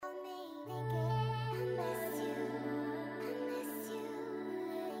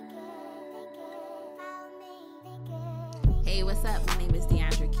Hey, what's up? My name is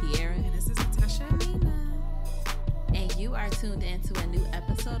Deandra Kiera. And this is Natasha Amina. And you are tuned into a new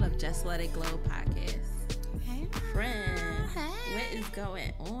episode of Just Let It Glow podcast. Hey, Friend, hey. what is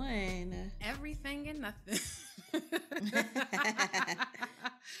going on? Everything and nothing.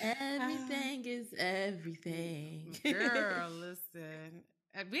 Everything is everything. Girl, listen.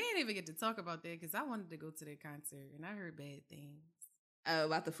 We didn't even get to talk about that because I wanted to go to their concert and I heard bad things.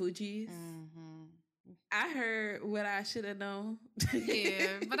 About the Fugees? Mm-hmm. I heard what I should have known.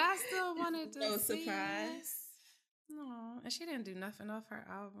 Yeah, but I still wanted to No see surprise. it. No, and she didn't do nothing off her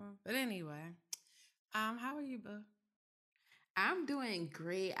album. But anyway, how are you, boo? I'm doing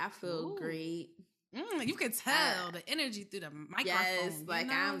great. I feel Ooh. great. You can tell the energy through the microphone. Yes, like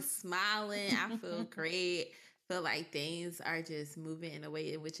you know? I'm smiling. I feel great. Feel like things are just moving in a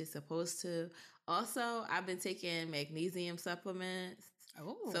way in which it's supposed to. Also, I've been taking magnesium supplements.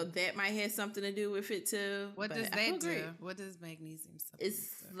 Oh, So that might have something to do with it too. what but does I feel that do? great. What does magnesium supplement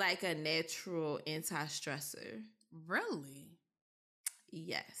It's do? like a natural anti-stressor. Really?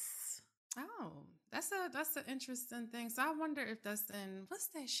 Yes. Oh, that's an interesting thing. So I wonder if that's in what's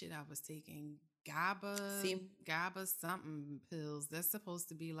that shit I was taking? GABA something pills. That's supposed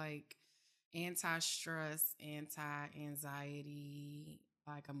to be like anti-stress, anti-anxiety,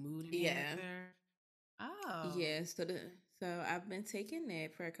 like a mood enhancer. Oh. Yeah. So I've been taking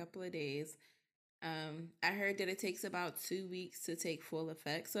that for a couple of days. I heard that it takes about 2 weeks to take full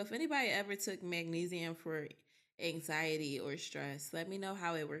effect. So if anybody ever took magnesium for anxiety or stress, let me know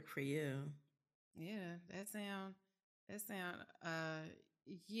how it worked for you. Yeah, that sound no,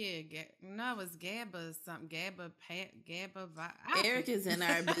 it's GABA something. GABA. Eric is in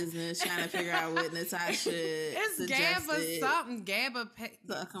our business trying to figure out what Natasha It's suggested. GABA something. GABA.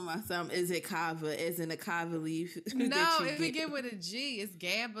 Talking about something. Is it kava? Is in a kava leaf? No, it begin with a G. It's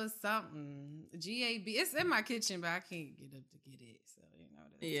GABA something. GAB. It's in my kitchen, but I can't get up to get it. So you know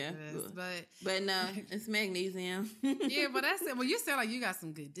that's Yeah, but no, it's magnesium. yeah, but that's it. Well, you sound like you got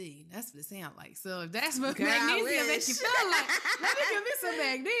some good D. That's what it sounds like. So if that's what Girl, I magnesium makes you wish. feel like, let me give me some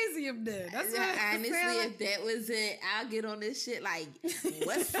magnesium then. That's what it Honestly, sound like. if that was it, I'll get on this shit like,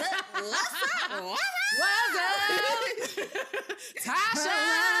 what's up? What's up? What's up? Tasha,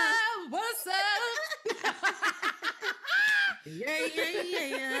 what's up?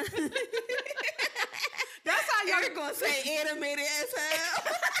 Yeah. That's how y'all Eric gonna say animated as hell.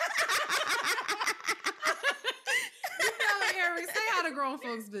 Eric, say how to grown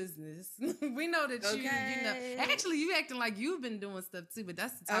folks' business. We know that you know. Actually, you acting like you've been doing stuff too, but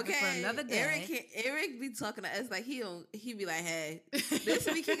that's the topic for another day. Eric be talking to us like he be like, hey, this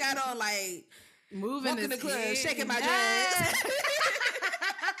week he got on like moving walking the his club, head. shaking my Yes. dress.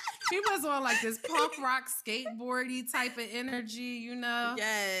 He was on like this punk rock skateboardy type of energy, you know.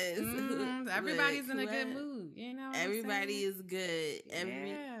 Yes. Everybody's in a good Look, mood, you know. Everybody is good. Yeah.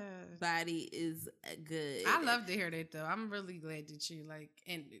 Everybody is good. I love to hear that though. I'm really glad that you like,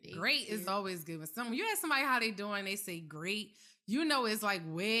 and great is always good. When you ask somebody how they doing, they say great. You know, it's like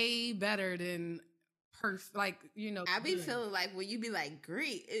way better than perfect. Like, you know, I be good. feeling like when you be like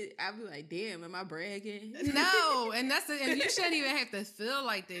great, I be like, damn, am I bragging? No, and that's it. And you shouldn't even have to feel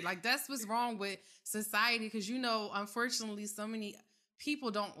like that. Like that's what's wrong with society, because you know, unfortunately, so many people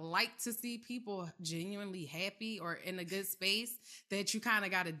don't like to see people genuinely happy or in a good space, that you kind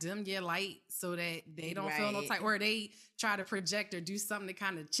of got to dim your light so that they don't feel no type, or they try to project or do something to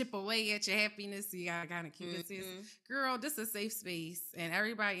kind of chip away at your happiness. So you got to kind of keep it serious. Girl, this is a safe space, and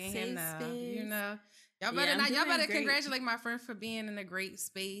everybody in here now, you know. Y'all better congratulate my friend for being in a great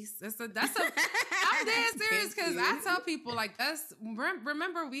space. I'm dead serious, because I tell people like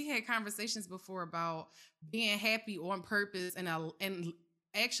remember we had conversations before about being happy on purpose and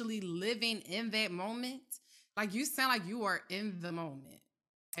actually living in that moment. Like you sound like you are in the moment.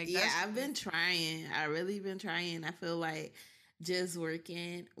 Like, yeah, I've been trying. I really been trying. I feel like just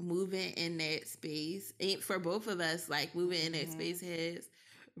working, moving in that space, for both of us, like moving in that space has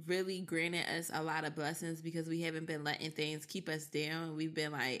really granted us a lot of blessings, because we haven't been letting things keep us down. We've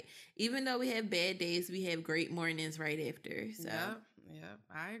been like, even though we have bad days, we have great mornings right after. So yeah,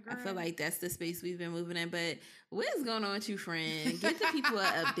 I agree. I feel like that's the space we've been moving in. But what is going on with you, friend? Give the people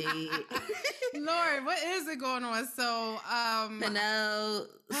an update. Lord, what is it going on? So Penel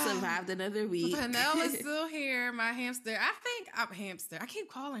survived another week. Penel is still here. My hamster. I think I'm hamster. I keep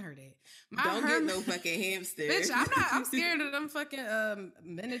calling her that. Don't get no fucking hamster. Bitch, I'm scared of them fucking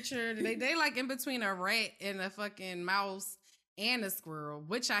miniature. They like in between a rat and a fucking mouse and a squirrel,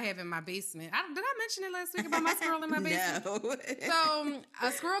 which I have in my basement. Did I mention it last week about my squirrel in my basement? No. So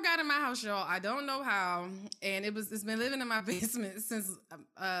a squirrel got in my house, y'all. I don't know how, and it's been living in my basement since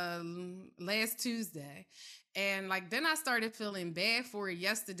last Tuesday. And like then I started feeling bad for it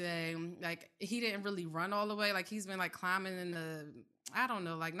yesterday. Like he didn't really run all the way. Like he's been like climbing in the, I don't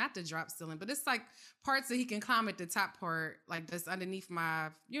know, like not the drop ceiling, but it's like parts that he can climb at the top part, like that's underneath my,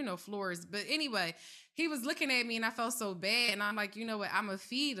 floors. But anyway, he was looking at me and I felt so bad. And I'm like, you know what? I'm gonna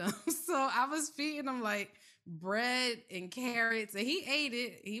feed him. So I was feeding him like bread and carrots, and he ate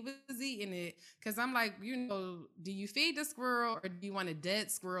it. He was eating it because I'm like, do you feed the squirrel or do you want a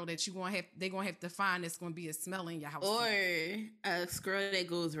dead squirrel that they're gonna have to find that's gonna be a smell in your house, or a squirrel that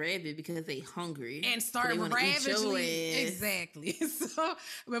goes rabid because they hungry and start so ravaging. Exactly. So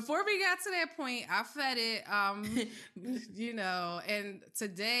before we got to that point, I fed it. And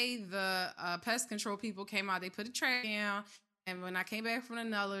today the pest control people came out. They put a tray down. And when I came back from the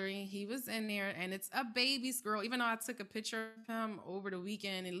nullery, he was in there, and it's a baby squirrel. Even though I took a picture of him over the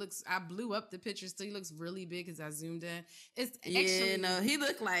weekend, I blew up the picture, so he looks really big as I zoomed in. It's actually he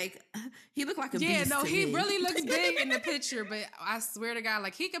looked like a beast. Yeah, no, he really looks big in the picture, but I swear to God,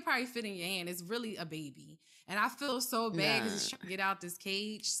 like he could probably fit in your hand. It's really a baby, and I feel so bad because he's trying to get out this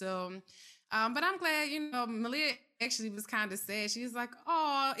cage. So. But I'm glad, Malia actually was kind of sad. She was like,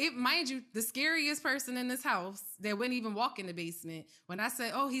 oh, mind you, the scariest person in this house that wouldn't even walk in the basement. When I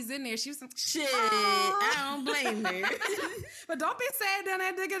said, oh, he's in there, she was like, shit, I don't blame her. But don't be sad down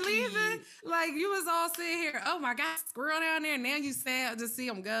that nigga leaving. Like, you was all sitting here, oh my God, squirrel down there. Now you sad to see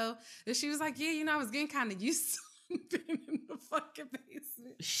him go. And she was like, yeah, I was getting kind of used to being in the fucking basement.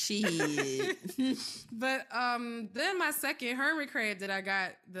 Shit. But then my second hermit crab that I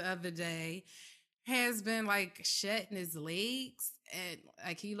got the other day has been like shedding his legs, and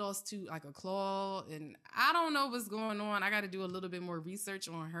like he lost a claw, and I don't know what's going on. I got to do a little bit more research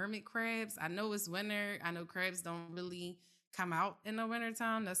on hermit crabs. I know it's winter. I know crabs don't really come out in the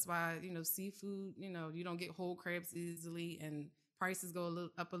wintertime. That's why, seafood, you don't get whole crabs easily, and prices go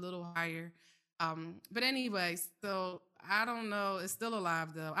up a little higher. But anyway, so I don't know. It's still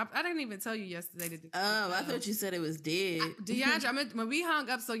alive though. I didn't even tell you yesterday. I thought you said it was dead. Deandra, when we hung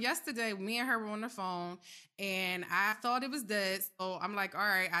up, so yesterday me and her were on the phone, and I thought it was dead. So I'm like, all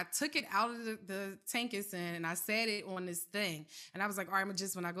right, I took it out of the tank it's in, and I set it on this thing. And I was like, all right,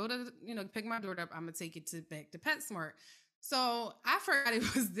 when I go to, pick my daughter up, I'm gonna take it back to PetSmart. So I forgot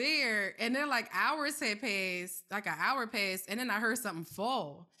it was there, and then like hours had passed, like an hour passed, and then I heard something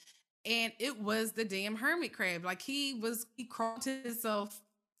fall. And it was the damn hermit crab. Like he crawled to himself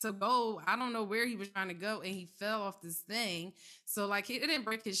to go. I don't know where he was trying to go, and he fell off this thing. So like it didn't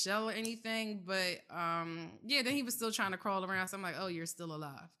break his shell or anything, but then he was still trying to crawl around. So I'm like, oh, you're still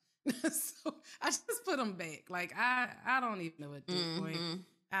alive. So I just put him back. Like I don't even know at this point.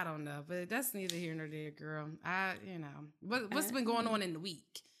 I don't know, but that's neither here nor there, girl. What's been going on in the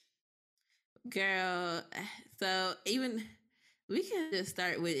week, girl? So even we can just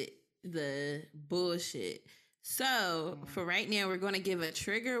start with the bullshit. So for right now, we're going to give a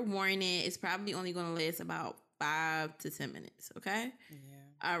trigger warning. It's probably only going to last about 5 to 10 minutes. Okay.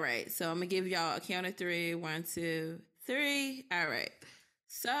 Yeah. All right. So I'm gonna give y'all a count of 3. 1, 2, 3. All right.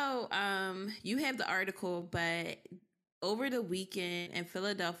 So you have the article, but over the weekend in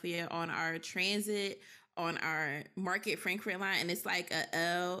Philadelphia on our transit, on our Market Frankfurt line, and it's like a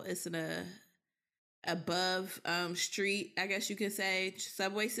L. It's above street, I guess you could say,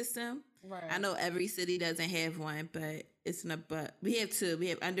 subway system. Right. I know every city doesn't have one, but it's an above. We have 2. We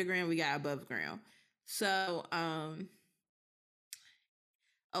have underground, we got above ground. So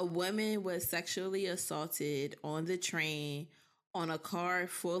a woman was sexually assaulted on the train on a car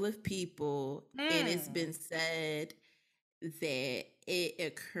full of people, and it's been said that it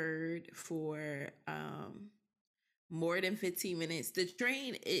occurred for more than 15 minutes. The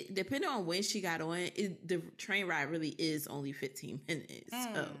train, depending on when she got on, the train ride really is only 15 minutes.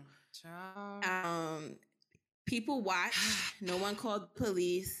 So, people watched. No one called the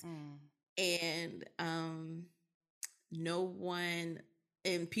police, and no one,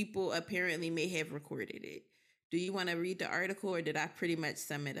 and people apparently may have recorded it. Do you want to read the article, or did I pretty much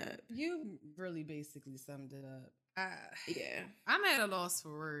sum it up? You really basically summed it up. Yeah, I'm at a loss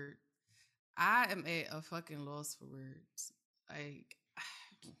for words. I am at a fucking loss for words. Like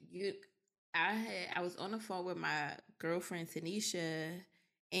I was on the phone with my girlfriend Tanisha,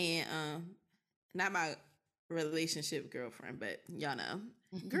 and not my relationship girlfriend, but y'all know,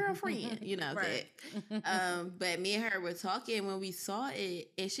 girlfriend, right. That. But me and her were talking when we saw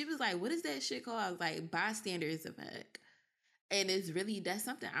it, and she was like, "What is that shit called?" I was like, "Bystanders effect." And that's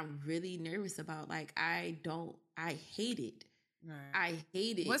something I'm really nervous about. Like, I hate it. Right. I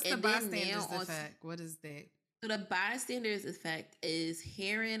hate it. What's the bystanders effect? What is that? So the bystanders effect is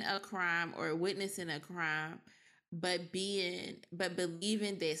hearing a crime or witnessing a crime, but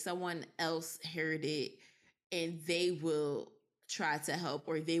believing that someone else heard it and they will try to help,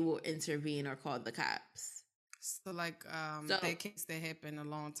 or they will intervene or call the cops. So like So that case that happened a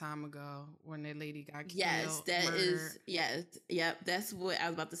long time ago when that lady got yes, killed, that murdered. is yes, yep. That's what I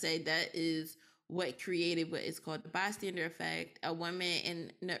was about to say. That is what created what is called the bystander effect. A woman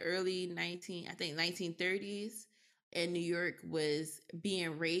in the early 1930s in New York was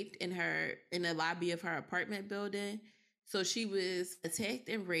being raped in the lobby of her apartment building. So she was attacked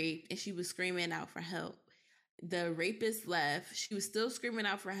and raped, and she was screaming out for help. The rapist left. She was still screaming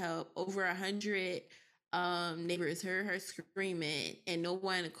out for help. Over 100 neighbors heard her screaming, and no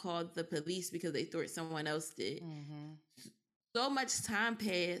one called the police because they thought someone else did. Mm-hmm. So much time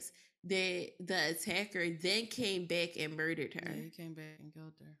passed that the attacker then came back and murdered her. Yeah, he came back and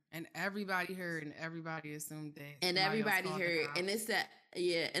killed her, and everybody heard, and everybody assumed that. And everybody heard, and it's that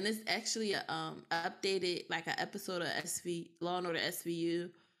and it's actually a updated like an episode of Law and Order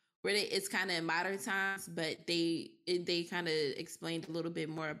SVU, where it's kind of in modern times, but they kind of explained a little bit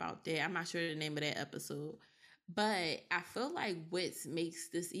more about that. I'm not sure the name of that episode, but I feel like what makes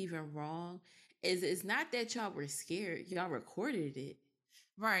this even wrong is it's not that y'all were scared, y'all recorded it.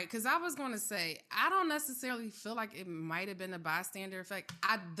 Right, because I was going to say, I don't necessarily feel like it might have been a bystander effect.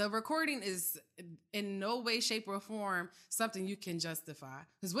 The recording is in no way, shape, or form something you can justify.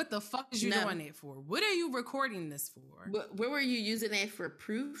 Because what the fuck is you doing it for? What are you recording this for? Where were you using that for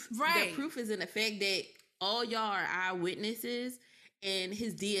proof? Right. The proof is in the fact that all y'all are eyewitnesses, and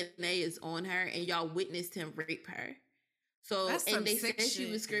his DNA is on her, and y'all witnessed him rape her. So, and they said she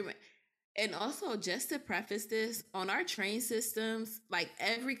was screaming. And also, just to preface this, on our train systems, like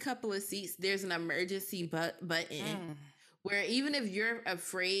every couple of seats, there's an emergency button where even if you're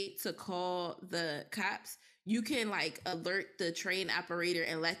afraid to call the cops, you can like alert the train operator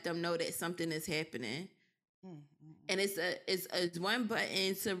and let them know that something is happening. And it's one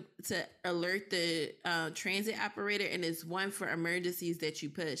button to alert the transit operator, and it's one for emergencies that you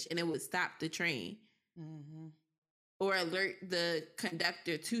push, and it would stop the train. Mm-hmm. Or alert the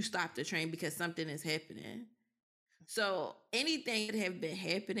conductor to stop the train because something is happening. So anything that have been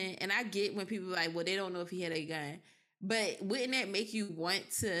happening, and I get when people are like, well, they don't know if he had a gun, but wouldn't that make you want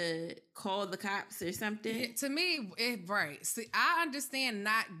to call the cops or something? Yeah, to me, right. See, I understand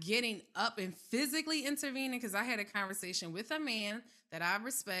not getting up and physically intervening, because I had a conversation with a man that I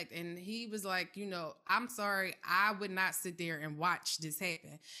respect, and he was like, I'm sorry, I would not sit there and watch this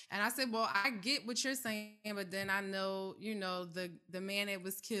happen. And I said, well, I get what you're saying, but then I know, the man that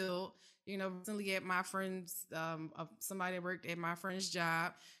was killed, recently at my friend's, somebody that worked at my friend's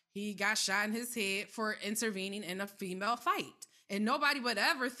job, he got shot in his head for intervening in a female fight. And nobody would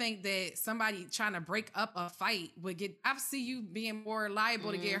ever think that somebody trying to break up a fight would get, I see you being more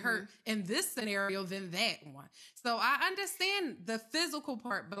liable to get hurt in this scenario than that one. So I understand the physical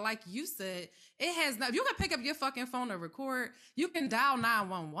part, but like you said, it has not, you can pick up your fucking phone to record, you can dial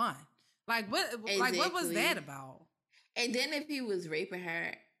 911. Like what, exactly. Like what was that about? And then if he was raping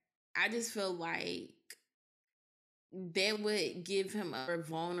her, I just feel like that would give him a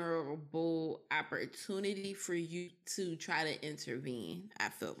vulnerable opportunity for you to try to intervene. I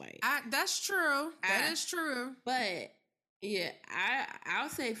feel like that's true. That is true. But yeah, I'll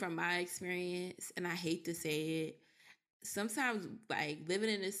say from my experience, and I hate to say it, sometimes like living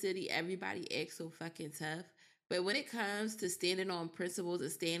in the city, everybody acts so fucking tough. But when it comes to standing on principles and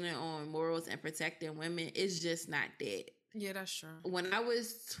standing on morals and protecting women, it's just not that. Yeah, that's true. When I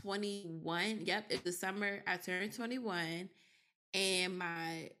was 21, it's the summer I turned 21, and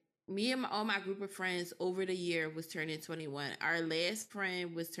all my group of friends over the year was turning 21. Our last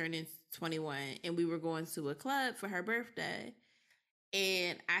friend was turning 21, and we were going to a club for her birthday.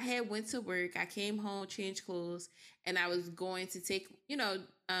 And I had went to work. I came home, changed clothes, and I was going to take,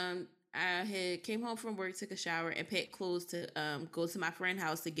 I had came home from work, took a shower, and packed clothes to go to my friend's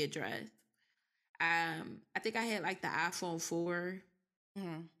house to get dressed. I think I had like the iPhone 4.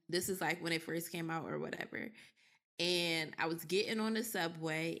 Mm-hmm. This is like when it first came out or whatever. And I was getting on the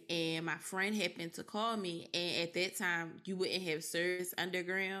subway, and my friend happened to call me. And at that time, you wouldn't have service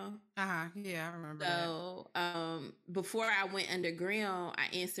underground. Yeah, I remember that. So before I went underground,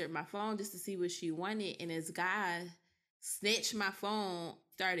 I answered my phone just to see what she wanted. And this guy snatched my phone,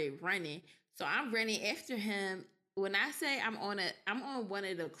 started running. So I'm running after him. When I say I'm on one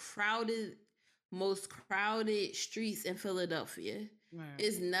of the most crowded streets in Philadelphia. Right.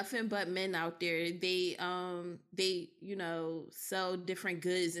 It's nothing but men out there. They sell different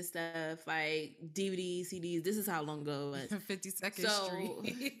goods and stuff like DVDs, CDs. This is how long ago it was. 52nd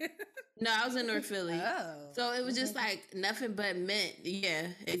Street. No, I was in North Philly. Oh. So it was just like nothing but men. Yeah,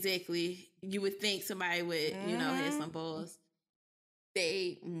 exactly. You would think somebody would, have some balls.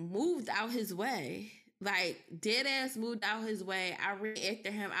 They moved out his way. Like, dead ass moved out his way. I ran after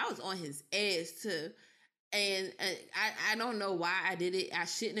him. I was on his ass too. And I don't know why I did it. I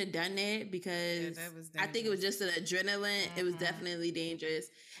shouldn't have done that because that was I think it was dangerous. just an adrenaline. It was definitely dangerous.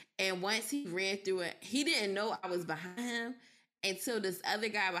 And once he ran through it, he didn't know I was behind him until this other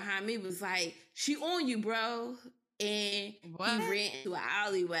guy behind me was like, "She on you, bro." And What? he ran into an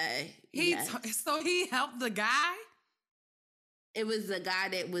alleyway. So he helped the guy? It was the guy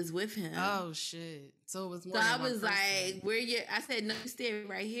that was with him. Oh shit! So it was more. So than I one was person. like, "Where you?" I said, "No, you stay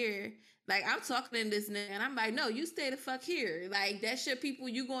right here." Like, I'm talking to this nigga, and I'm like, "No, you stay the fuck here." Like, that shit, people,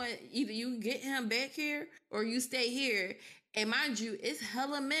 you going, either you get him back here or you stay here. And mind you, it's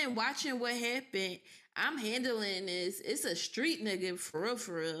hella men watching what happened. I'm handling this. It's a street nigga for real,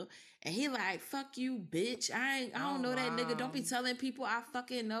 for real. And he like, "Fuck you, bitch. I don't know that nigga. Don't be telling people I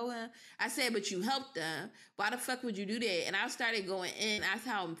fucking know him." I said, "But you helped them. Why the fuck would you do that?" And I started going in. That's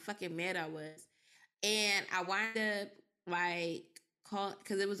how fucking mad I was. And I wound up like call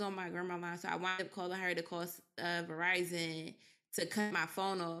because it was on my grandma's line. So I wound up calling her to call Verizon to cut my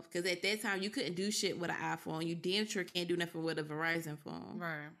phone off. Because at that time you couldn't do shit with an iPhone. You damn sure can't do nothing with a Verizon phone.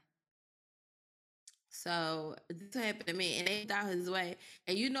 Right. So this happened to me, and they thought his way.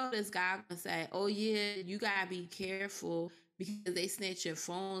 And you know this guy gonna say, "Oh yeah, you gotta be careful because they snatch your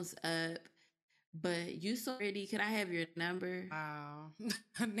phones up." But you so ready? Can I have your number? Wow.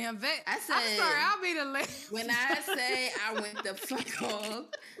 Now that I said, I'm sorry, I'll be the last. When I say I went the fuck off,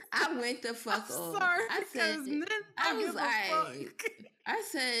 I went the fuck off. Sorry, I said, I was like, I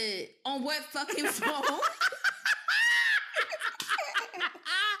said, on what fucking phone?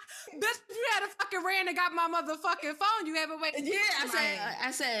 Bitch, you had a fucking ran and got my motherfucking phone. You haven't waited. Yeah,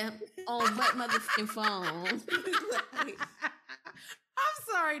 I said, on what motherfucking phone? I'm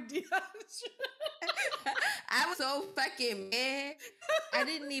sorry, Dion. I was so fucking mad.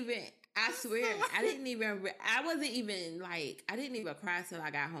 I swear, I wasn't even like, I didn't even cry till I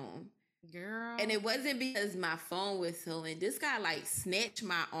got home. Girl. And it wasn't because my phone was stolen. This guy like snatched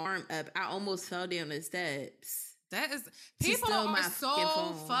my arm up. I almost fell down the steps. That is, people are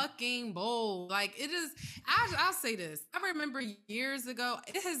so fucking bold. Like, it is, I'll say this. I remember years ago,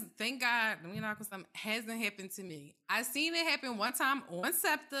 it has, thank God, hasn't happened to me. I seen it happen one time on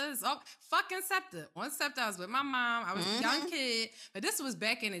SEPTA. Fucking SEPTA. On SEPTA, I was with my mom. I was a young kid, but this was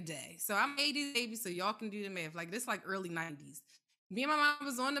back in the day. So I'm 80s baby, so y'all can do the math. Like, this like early 90s. Me and my mom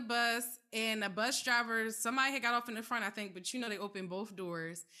was on the bus, and a bus driver, somebody had got off in the front, I think, but you know they opened both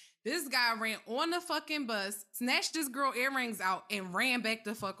doors. This guy ran on the fucking bus, snatched this girl earrings out, and ran back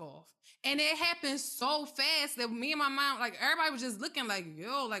the fuck off. And it happened so fast that me and my mom, like, everybody was just looking like,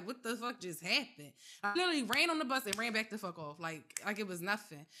 yo, like, what the fuck just happened? I literally ran on the bus and ran back the fuck off, like it was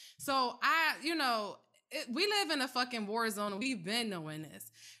nothing. So we live in a fucking war zone, and we've been knowing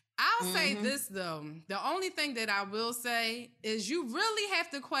this. I'll say this, though. The only thing that I will say is you really have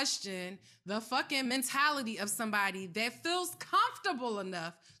to question the fucking mentality of somebody that feels comfortable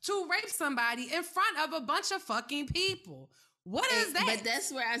enough to rape somebody in front of a bunch of fucking people. What is that? But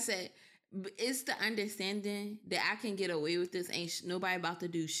that's where I said, it's the understanding that I can get away with this. Ain't nobody about to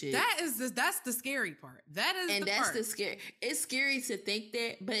do shit. That's the scary part. The scary. It's scary to think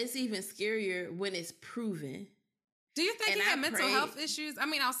that, but it's even scarier when it's proven. Do you think he had mental health issues? I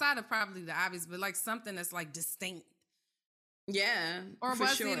mean, outside of probably the obvious, but like something that's like distinct. Yeah. Or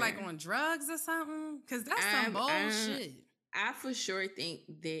was he like on drugs or something? Because that's some bullshit. I for sure think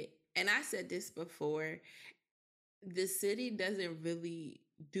that, and I said this before, the city doesn't really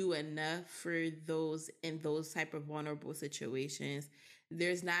do enough for those in those type of vulnerable situations.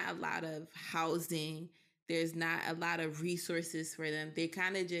 There's not a lot of housing. There's not a lot of resources for them. They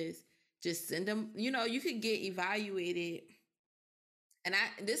kind of just send them, you could get evaluated. And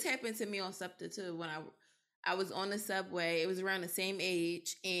this happened to me on SEPTA too. When I was on the subway, it was around the same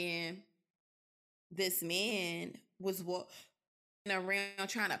age, and this man was walking around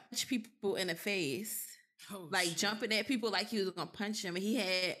trying to punch people in the face. Jumping at people like he was gonna punch him. And he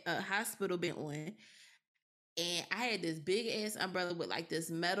had a hospital bent on. And I had this big ass umbrella with like this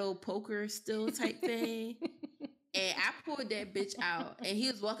metal poker still type thing. And I pulled that bitch out, and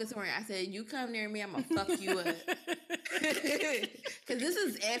he was walking somewhere. I said, "You come near me, I'm gonna fuck you up." Because this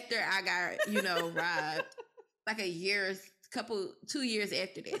is after I got, robbed. Like 2 years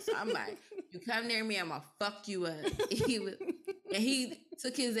after that. So I'm like, "You come near me, I'm gonna fuck you up." And he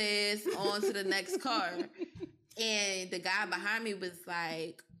took his ass on to the next car. And the guy behind me was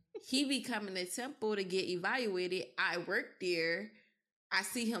like, he be coming to Temple to get evaluated. I work there. I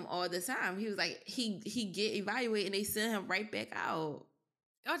see him all the time. He was like, he get evaluated and they send him right back out.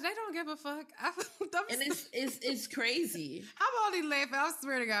 Oh, they don't give a fuck. And it's crazy. I'm only laughing. I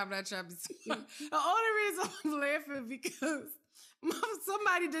swear to God, I'm not trying to be smart. The only reason I'm laughing because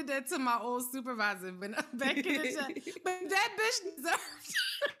somebody did that to my old supervisor back in the day. But that bitch deserved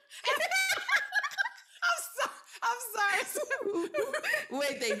I'm sorry.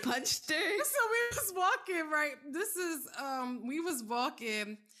 Wait, they punched her? So we was walking, right? We was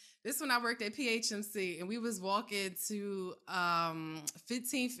walking. This when I worked at PHMC, and we was walking to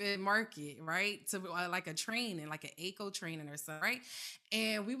 15th and Market, right? To like a training, like an ACO training or something, right?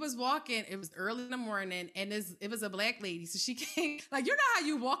 And we was walking. It was early in the morning, and it was a black lady. So she came, like, you know how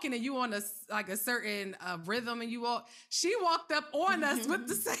you walking and you on a certain rhythm, and you walk. She walked up on us with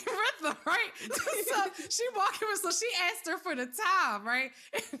the same rhythm, right? So she walking, so she asked her for the time, right?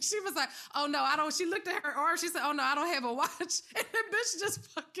 And she was like, "Oh no, I don't." She looked at her arm. She said, "Oh no, I don't have a watch." And the bitch just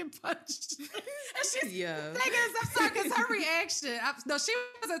fucking punched. And she's, yeah. Thing is, I'm sorry, because her reaction. No, she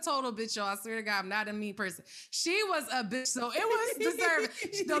was a total bitch, y'all. I swear to God, I'm not a mean person. She was a bitch, so it was deserved.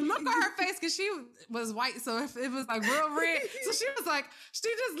 The look on her face, because she was white, so if it was like real red, so she was like, she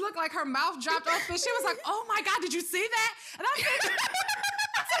just looked like her mouth dropped off, and she was like, "Oh my God, did you see that?" And I said,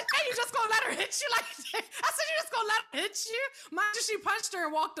 "Hey, you just gonna let her hit you like that?" I said, "You just gonna let her hit you?" Mind you, she punched her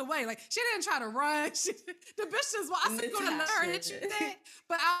and walked away. Like, she didn't try to run. The bitch just, I said, "Gonna let her hit you that?"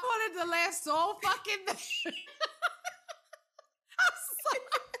 But I wanted to laugh so fucking bad. I'm sorry.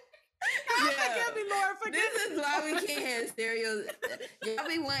 Forgive me, Lord. Forgive this is why we can't have serious. Y'all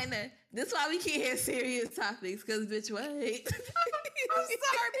be wanting to. This is why we can't have serious topics. Because bitch, what? I'm sorry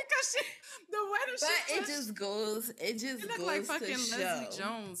because the way that it just goes. It just goes like fucking to Leslie show.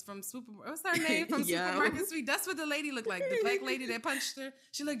 Jones from What's her name from Supermarket Sweep? That's what the lady looked like. The black lady that punched her.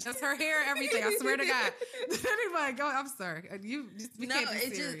 She looked just her hair, everything. I swear to God. Anyway, go. I'm sorry. We can't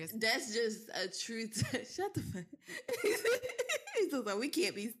be serious. That's just a truth. Shut the fuck. He's like, we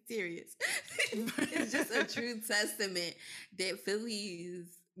can't be serious. It's just a true testament that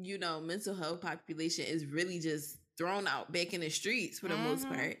Philly's, mental health population is really just thrown out back in the streets for the most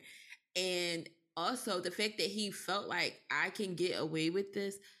part. And also the fact that he felt like, I can get away with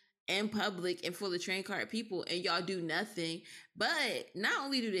this in public and for the train card people, and y'all do nothing. But not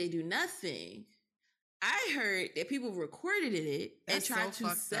only do they do nothing, I heard that people recorded it and tried to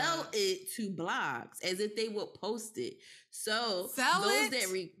sell it to blogs as if they would post it. So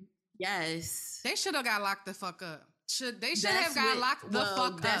yes, they should have got locked the fuck up. They should have got locked the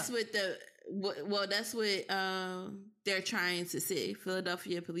fuck up. That's what they're trying to say.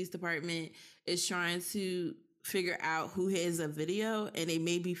 Philadelphia Police Department is trying to figure out who has a video, and they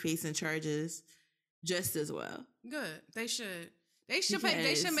may be facing charges just as well. Good. They should. They should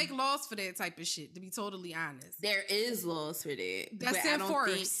make laws for that type of shit, to be totally honest. There is laws for that. That's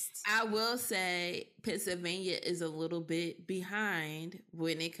enforced. I will say Pennsylvania is a little bit behind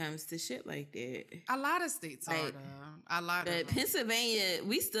when it comes to shit like that. A lot of states are, though. But Pennsylvania,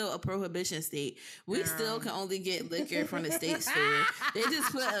 we still a prohibition state. We still can only get liquor from the state store. They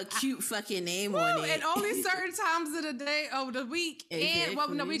just put a cute fucking name on it. And only certain times of the day, the week.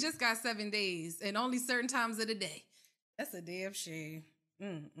 Exactly. And, we just got 7 days. And only certain times of the day. That's a damn shame.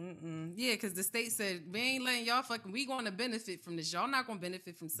 Yeah, because the state said, we ain't letting y'all we going to benefit from this. Y'all not going to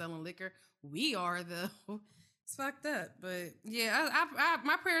benefit from selling liquor. We are, though. It's fucked up. But yeah, I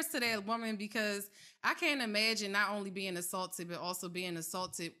my prayers to that woman, because I can't imagine not only being assaulted, but also being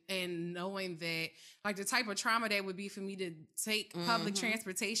assaulted and knowing that, like, the type of trauma that would be for me to take public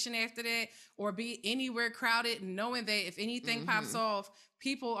transportation after that, or be anywhere crowded, knowing that if anything pops off,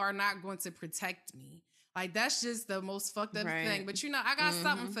 people are not going to protect me. Like, that's just the most fucked up thing. But, I got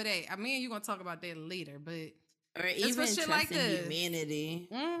something for that. Me and you going to talk about that later, but... Or even shit like this. Humanity.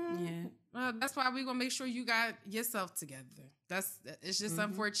 Yeah. That's why we're going to make sure you got yourself together. It's just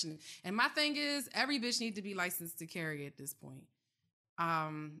unfortunate. And my thing is, every bitch need to be licensed to carry at this point.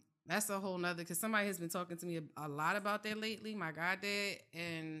 That's a whole nother, because somebody has been talking to me a lot about that lately, my goddad.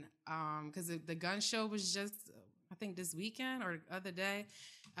 And because the gun show was just, I think this weekend or the other day,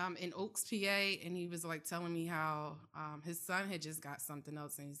 in Oaks, PA, and he was like telling me how his son had just got something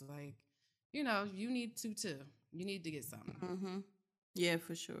else, and he's like, you need to too. You need to get something. Yeah,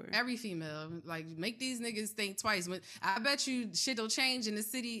 for sure. Every female, like, make these niggas think twice. When I bet you shit will change in the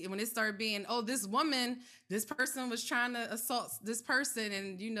city when it start being, this person was trying to assault this person,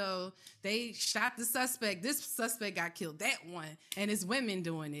 and they shot the suspect. This suspect got killed. That one, and it's women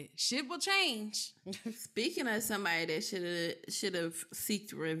doing it. Shit will change. Speaking of somebody that should have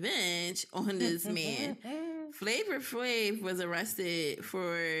seeked revenge on this man, Flavor Flav was arrested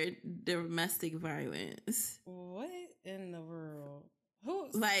for domestic violence. What in the world?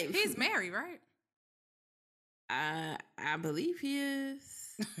 He's married, right? I believe he is.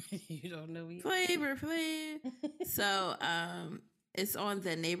 You don't know either. Flavor Flav. So it's on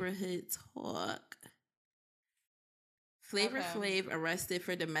the Neighborhood Talk. Flavor Flav arrested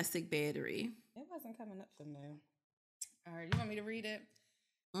for domestic battery. It wasn't coming up for me. All right, you want me to read it?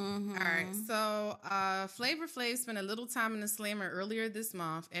 Mm-hmm. All right, so Flavor Flav spent a little time in the slammer earlier this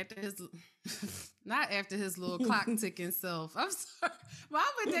month after his, not after his little clock ticking self. I'm sorry, why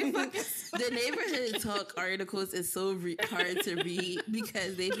would they fucking? The Neighborhood Talk articles is so hard to read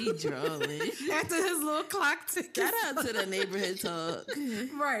because they be drawing after his little clock ticking. Shout out to the Neighborhood Talk,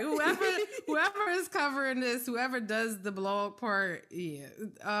 right? Whoever is covering this, whoever does the blog part,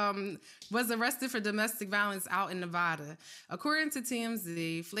 was arrested for domestic violence out in Nevada, according to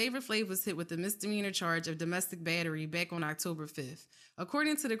TMZ. Flavor Flav was hit with a misdemeanor charge of domestic battery back on October 5th.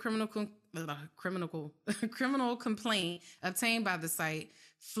 According to the criminal complaint obtained by the site,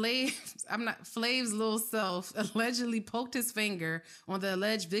 Flav's little self allegedly poked his finger on the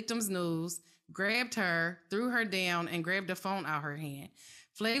alleged victim's nose, grabbed her, threw her down, and grabbed the phone out her hand.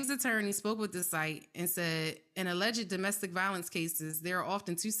 Flav's attorney spoke with the site and said, in alleged domestic violence cases, there are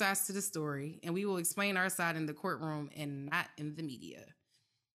often two sides to the story, and we will explain our side in the courtroom and not in the media.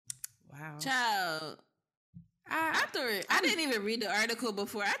 Wow. Child. I didn't even read the article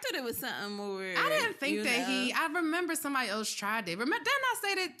before. I thought it was something more. I didn't think that I remember somebody else tried it. Didn't I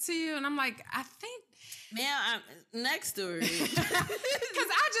say that to you? And I'm like, I think. Now, next story. Because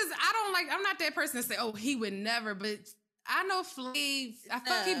I'm not that person to say, oh, he would never, but I know Flav, I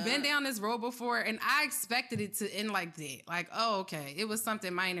thought he'd been down this road before, and I expected it to end like that. Like, oh, okay, it was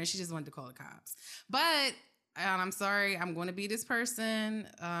something minor. She just wanted to call the cops. But I'm sorry, I'm going to be this person,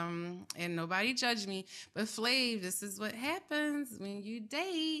 and nobody judge me. But Flav, this is what happens when you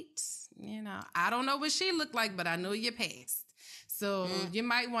date. You know, I don't know what she looked like, but I know your past. So you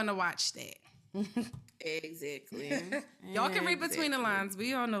might want to watch that. Exactly. Y'all can read between the lines.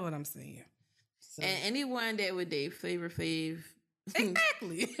 We all know what I'm saying. So. And anyone that would date Flavor Flav.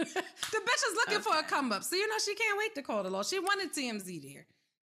 Exactly. The bitch is looking for a come up. So, you know, she can't wait to call the law. She wanted TMZ there.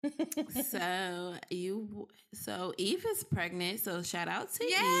 So Eve is pregnant, so shout out to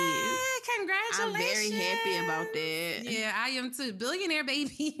Eve. Congratulations. I'm very happy about that. Yeah, I am too. Billionaire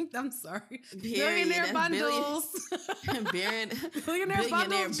baby. I'm sorry. Billionaire bundles.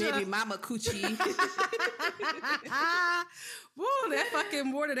 Billionaire baby mama coochie. Woo, that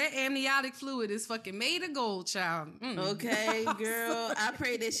fucking water, that amniotic fluid is fucking made of gold, child. Okay, girl. I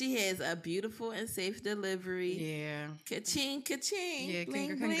pray that she has a beautiful and safe delivery. Yeah. Ka-ching, ka-ching. Yeah,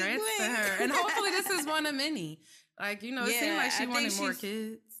 bling, congrats bling, to bling. her. And hopefully this is one of many. Like, you know, it seemed like she wanted more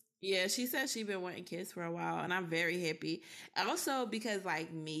kids. Yeah, she said she's been wanting kids for a while, and I'm very happy. Also, because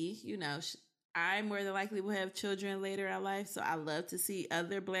like me, you know, I more than likely will have children later in life, so I love to see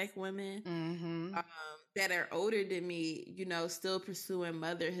other Black women that are older than me, you know, still pursuing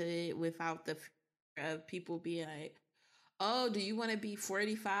motherhood without the fear of people being like, oh, do you want to be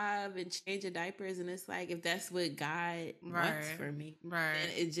 45 and change your diapers? And it's like, if that's what God wants for me. Right.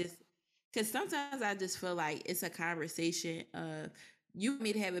 And it just, because sometimes I just feel like it's a conversation of, you want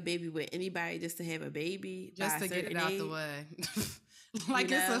me to have a baby with anybody just to have a baby? Just to get it out the way. Like,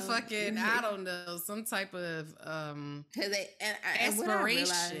 you know, it's a fucking, I don't know, some type of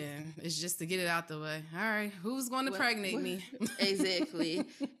aspiration. It's just to get it out the way. All right, who's going to pregnate me? Exactly.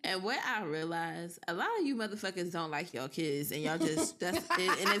 And what I realized, a lot of you motherfuckers don't like your kids, and y'all just, and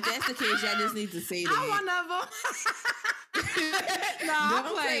if that's the case, y'all just need to say that. I'm one of them. No,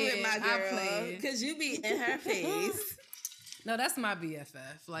 don't play with my girl, because you be in her face. No, that's my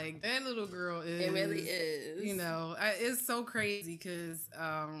BFF. Like, that little girl is... It really is. You know, it's so crazy because,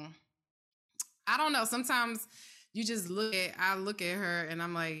 I don't know, sometimes you just I look at her and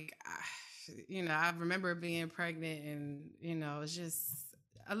I'm like, you know, I remember being pregnant and, you know, it's just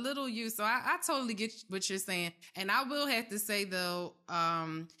a little you. So I totally get what you're saying. And I will have to say, though,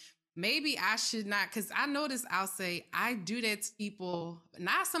 maybe I should not, because I notice I'll say I do that to people,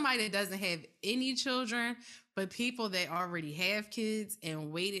 not somebody that doesn't have any children, but people that already have kids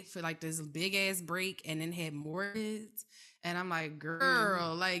and waited for like this big ass break and then had more kids. And I'm like,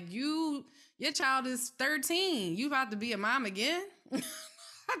 girl, like your child is 13. You about to be a mom again?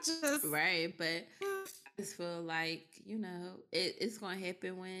 Right, but I just feel like, you know, it's going to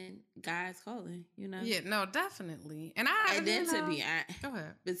happen when God's calling, you know? Yeah, no, definitely. And then to be honest, go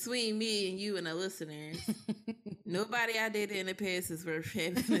ahead. Between me and you and the listeners, nobody I dated in the past is worth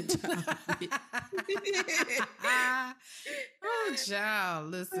having a child. Oh,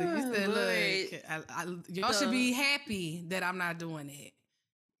 child, listen, you said, look, y'all should be happy that I'm not doing it.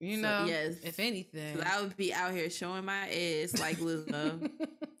 You know, yes. If anything. So I would be out here showing my ass like Lizzo.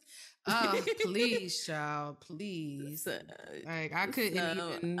 Oh, please, child, please. So, Like I couldn't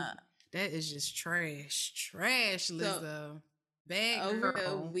so even. That is just trash, Lizzo. Bad over the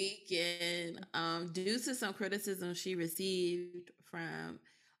girl. weekend, due to some criticism she received from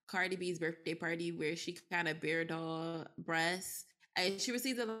Cardi B's birthday party where she kind of bare doll breasts. And she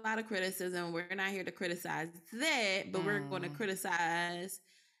received a lot of criticism. We're not here to criticize that, but we're going to criticize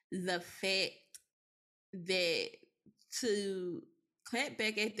the fact that to clap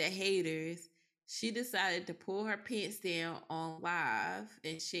back at the haters, she decided to pull her pants down on live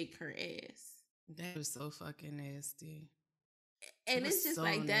and shake her ass. That was so fucking nasty. And it's just so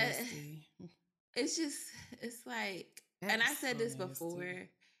like nasty. That. It's like, that and I said so this nasty. Before,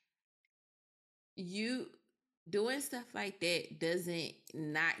 you doing stuff like that doesn't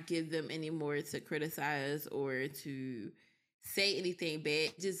not give them any more to criticize or to say anything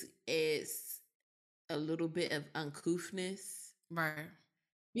bad. It just adds a little bit of uncouthness. Right.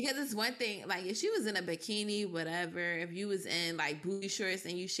 Because it's one thing, like if she was in a bikini, whatever, if you was in like booty shorts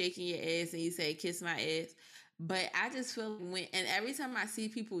and you shaking your ass and you say, kiss my ass. But I just feel and every time I see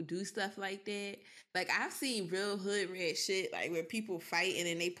people do stuff like that, like I've seen real hood red shit, like where people fighting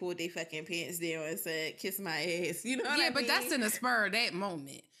and they pulled their fucking pants down and said, kiss my ass. You know what I mean? Yeah, but that's in the spur of that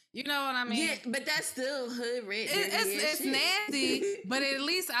moment. You know what I mean? Yeah, but that's still hood red. It's nasty, but at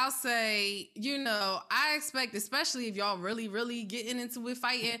least I'll say, you know, I expect, especially if y'all really, really getting into it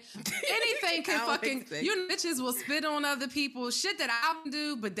fighting, anything can fucking, you bitches will spit on other people, shit that I don't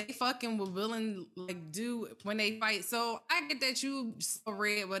do, but they fucking will willing like do when they fight. So I get that you so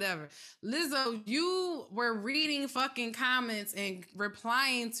red, whatever. Lizzo, you were reading fucking comments and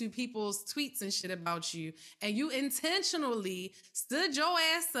replying to people's tweets and shit about you, and you intentionally stood your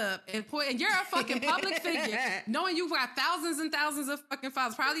ass up and you're a fucking public figure, knowing you got thousands and thousands of fucking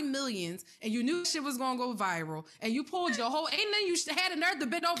followers, probably millions, and you knew shit was gonna go viral, and you pulled your whole, and then you had a nerve to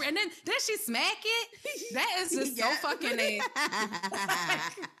bend over, and then she smack it. That is just so fucking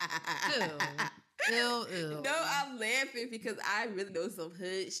Ew. No, I'm laughing because I really know some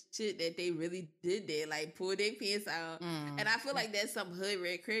hood shit that they really did that, like pull their pants out, and I feel like that's some hood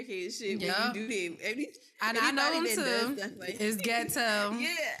red crackhead shit when you do that. I know them too. Like, it's ghetto. Yeah.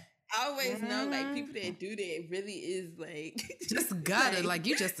 I always know, like, people that do that really is, like... just gutter. Like,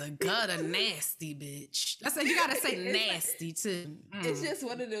 you just a gutter nasty bitch. That's what you gotta say, nasty, too. It's just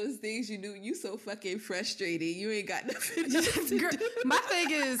one of those things you do. You so fucking frustrated. You ain't got nothing Girl, my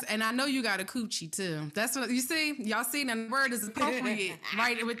thing is, and I know you got a coochie, too. That's what... You see? Y'all seen the word is appropriate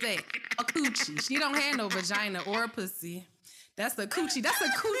right with that. A coochie. She don't have no vagina or a pussy. That's a coochie. That's a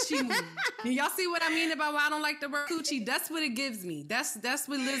coochie move. And y'all see what I mean about why I don't like the word coochie? That's what it gives me. That's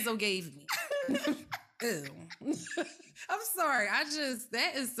what Lizzo gave me. Ew. I'm sorry.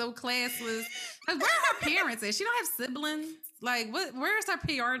 That is so classless. Where are her parents at? She don't have siblings. Like, where's her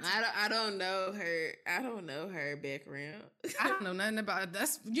PR? I don't know her. I don't know her background. I don't know nothing about it.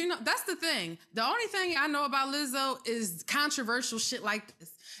 That's the thing. The only thing I know about Lizzo is controversial shit like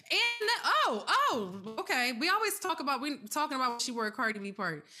this. And okay. We always talking about when she wore a Cardi B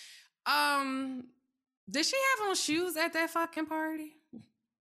party. Did she have on shoes at that fucking party?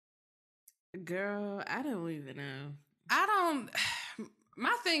 Girl, I don't even know.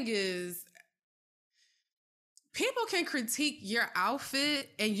 My thing is, people can critique your outfit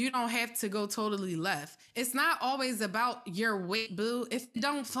and you don't have to go totally left. It's not always about your weight, boo. If it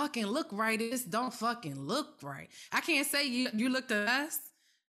don't fucking look right, it just don't fucking look right. I can't say you look the best.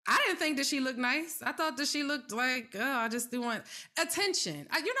 I didn't think that she looked nice. I thought that she looked like, I just do want attention.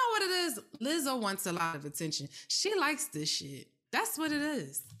 You know what it is? Lizzo wants a lot of attention. She likes this shit. That's what it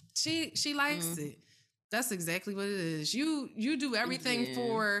is. She likes it. That's exactly what it is. You do everything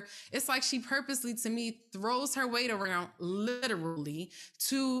for, it's like she purposely, to me, throws her weight around literally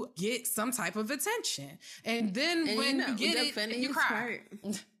to get some type of attention. And then when you get it, you cry.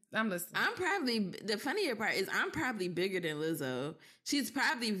 I'm listening. The funnier part is I'm probably bigger than Lizzo. She's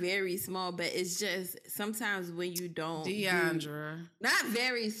probably very small, but it's just sometimes when you don't. Deandra. Not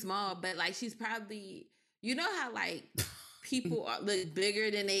very small, but like she's probably, you know how like people look bigger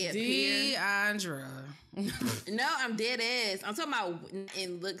than they appear. Deandra. No, I'm dead ass. I'm talking about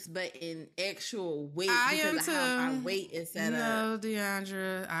in looks, but in actual weight. I am because too. Of how my weight is set up. No,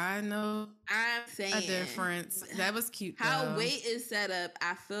 Deandra. I know. I'm saying a difference. That was cute. How weight is set up,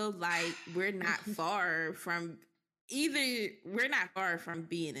 I feel like we're not far from we're not far from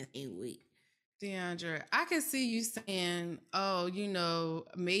being the same weight. Deandra, I can see you saying,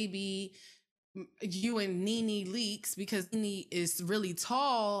 maybe you and Nene Leakes, because Nene is really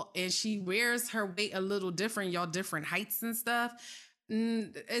tall and she wears her weight a little different, y'all different heights and stuff.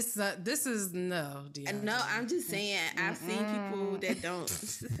 This is no, Deandra. No, I'm just saying. I've seen people that don't.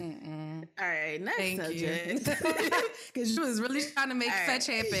 All right, next Thank subject. Because you was really trying to make fetch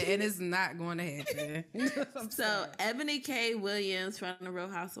happen, and it's not going to happen. So Ebony K. Williams from the Real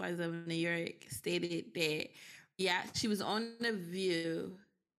Housewives of New York stated that she was on The View.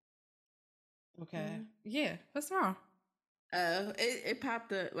 Okay. Yeah. What's wrong? It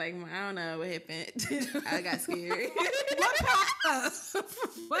popped up like I don't know what happened. I got scared. What popped up?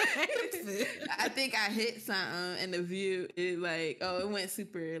 What happened? I think I hit something and The View. It it went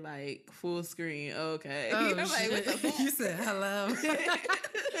super full screen. Okay. Oh, I'm like, what the fuck? You said hello. See,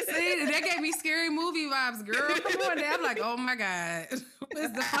 that gave me scary movie vibes, girl. Come on, now. I'm like, oh my god,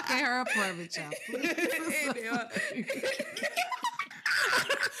 it's the fucking her apartment, child.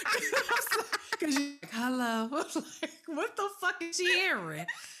 Cause you like, hello. Like, what the fuck is she hearing?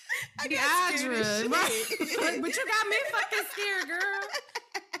 Deandra, right? But you got me fucking scared, girl.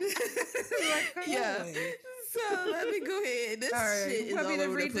 Like, so let me go ahead. This shit is all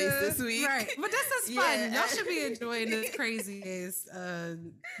over the place this week. Right. But this is fun. Y'all should be enjoying this crazy ass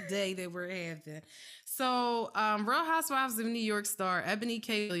day that we're having. So, Real Housewives of New York star Ebony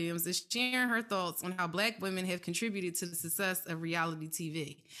K. Williams is sharing her thoughts on how Black women have contributed to the success of reality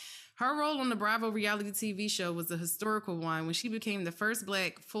TV. Her role on the Bravo reality TV show was a historical one when she became the first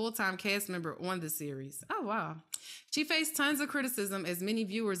Black full-time cast member on the series. Oh, wow. She faced tons of criticism as many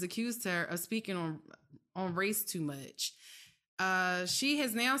viewers accused her of speaking on race too much. She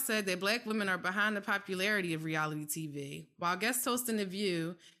has now said that Black women are behind the popularity of reality TV. While guest hosting The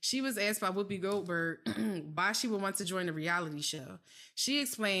View, she was asked by Whoopi Goldberg why she would want to join a reality show. She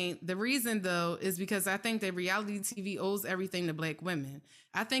explained, the reason, though, is because I think that reality TV owes everything to Black women.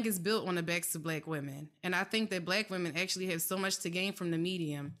 I think it's built on the backs of Black women. And I think that Black women actually have so much to gain from the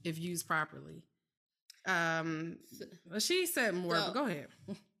medium if used properly. She said more, but go ahead.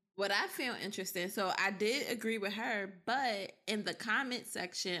 What I feel interesting, so I did agree with her, but in the comment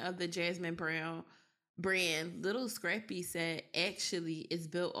section of the Jasmine Brown brand, Little Scrappy said, actually, it's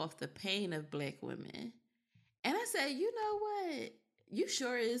built off the pain of Black women. And I said, you know what? You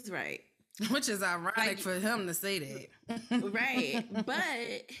sure is right. Which is ironic for him to say that. Right.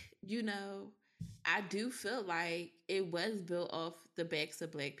 But, I do feel like it was built off the backs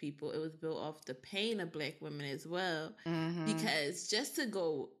of Black people. It was built off the pain of Black women as well. Mm-hmm. Because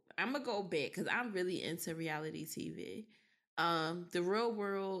I'm going to go back because I'm really into reality TV. The Real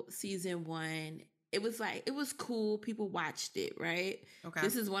World season 1, it was cool. People watched it, right? Okay.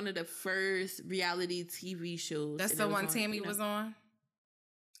 This is one of the first reality TV shows. That's the one Tammy was on?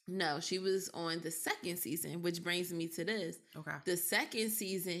 No, she was on the second season, which brings me to this. Okay. The second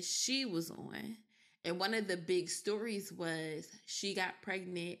season she was on. And one of the big stories was she got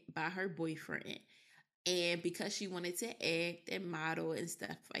pregnant by her boyfriend. And because she wanted to act and model and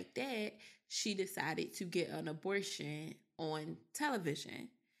stuff like that, she decided to get an abortion on television.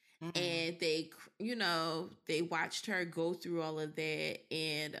 Mm-hmm. And they watched her go through all of that.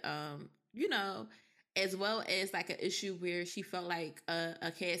 And, as well as an issue where she felt like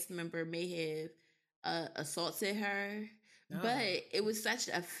a cast member may have assaulted her. Oh. But it was such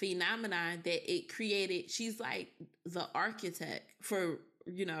a phenomenon that it created, she's like the architect for,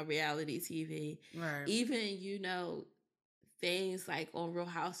 reality TV. Right. Even, things like on Real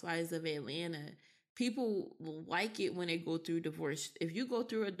Housewives of Atlanta, people like it when they go through divorce. If you go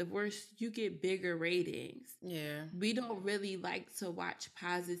through a divorce, you get bigger ratings. Yeah. We don't really like to watch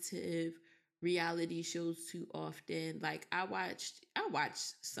positive reality shows too often. I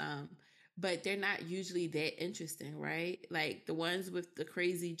watched some, but they're not usually that interesting, right? Like the ones with the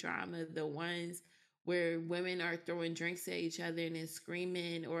crazy drama, the ones where women are throwing drinks at each other and then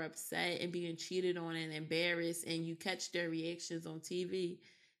screaming or upset and being cheated on and embarrassed, and you catch their reactions on TV.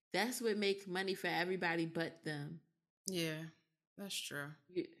 That's what makes money for everybody but them. Yeah, that's true.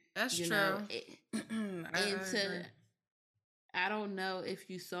 That's true. I don't know if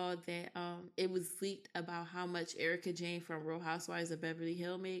you saw that it was leaked about how much Erica Jane from Real Housewives of Beverly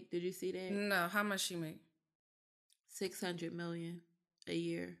Hills make. Did you see that? No, how much she make? $600 million a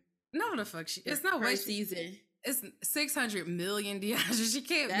year. No, the fuck she. It's no way. Season. It's $600 million. Deandra, she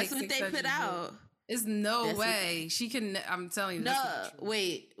can't. That's what they put out. It's no way she can. I'm telling you. No,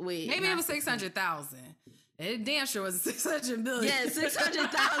 wait. Maybe it was 600,000. It damn sure was 600 million. Yeah,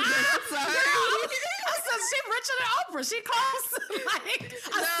 600,000. Sorry. I said she richer than Oprah. She close.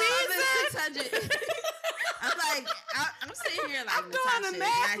 A season. 600. I'm sitting here like, I'm Natasha, doing the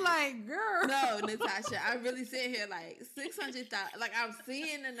math girl. No, Natasha, I'm really sitting here 600,000. I'm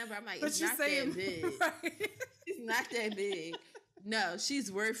seeing the number. I'm like, it's not that big. Right? It's not that big. No,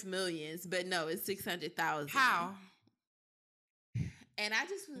 she's worth millions, but no, it's 600,000. How? And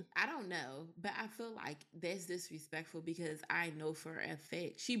I don't know, but I feel like that's disrespectful because I know for a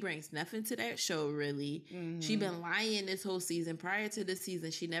fact she brings nothing to that show, really. She Mm-hmm. been lying this whole season. Prior to this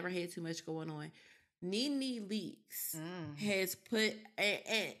season, she never had too much going on. Nene Leaks Mm. has put,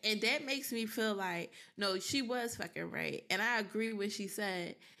 and that makes me feel like, no, she was fucking right. And I agree when she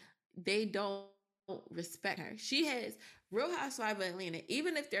said they don't respect her. She has Real Housewives of Atlanta,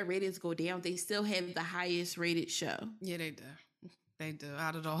 even if their ratings go down, they still have the highest rated show. Yeah, they do. They do.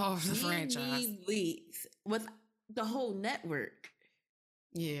 Out of the whole of the franchise. Leaks with the whole network,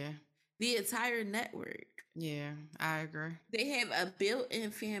 Yeah. the entire network. Yeah, I agree. They have a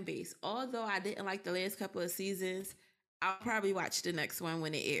built-in fan base. Although I didn't like the last couple of seasons, I'll probably watch the next one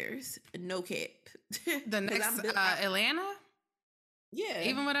when it airs. No cap. The next Atlanta? Yeah.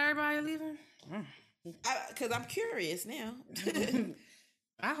 Even with everybody leaving? Because I'm curious now.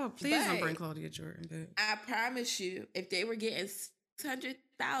 I hope, please don't bring Claudia Jordan. But I promise you, if they were getting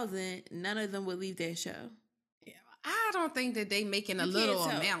 600,000, none of them would leave that show. Yeah, I don't think that they making a little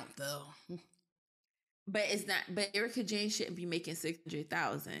amount though. But it's not. But Erica Jane shouldn't be making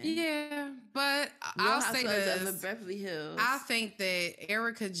 600,000. Yeah, but I'll say this: of Beverly Hills. I think that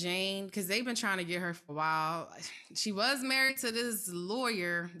Erica Jane, because they've been trying to get her for a while. She was married to this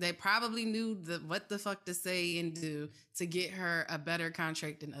lawyer that probably knew what the fuck to say and do to get her a better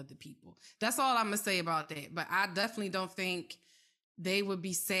contract than other people. That's all I'm gonna say about that. But I definitely don't think they would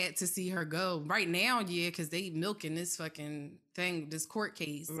be sad to see her go right now. Yeah, because they milking this fucking thing, this court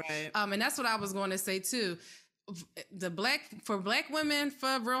case. Right. And that's what I was going to say too. Black women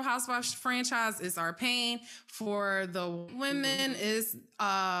for Real Housewives franchise is our pain. For the women is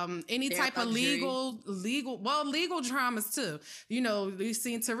any Their type luxury. of legal dramas too. You know, we've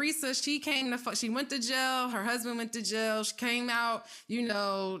seen Teresa. She went to jail. Her husband went to jail. She came out. You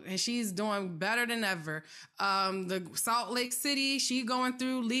know, and she's doing better than ever. The Salt Lake City, she going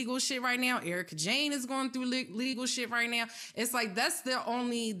through legal shit right now. Erica Jane is going through legal shit right now. It's like that's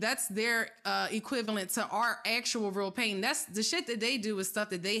their equivalent to our actual real pain. That's the shit that they do is stuff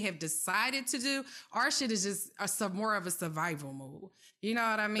that they have decided to do. Our shit is just more of a survival mode. You know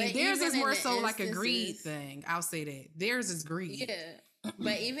what I mean? But theirs is more so like a greed thing. I'll say that. Theirs is greed. Yeah.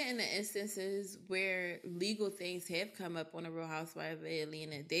 But even in the instances where legal things have come up on the Real Housewives of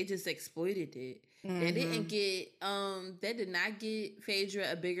Atlanta, they just exploited it. Mm-hmm. They didn't get they did not get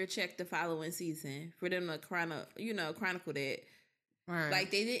Phaedra a bigger check the following season for them to chronicle that. Right.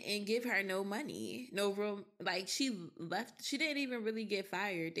 Like they didn't give her no money, no real. Like she left. She didn't even really get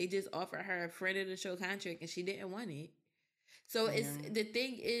fired. They just offered her a friend of the show contract, and she didn't want it. So it's the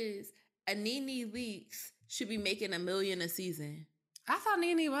thing is, a Nene Leaks should be making $1 million a season. I thought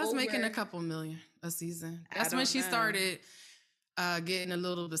Nene was making a couple million a season. That's when she started getting a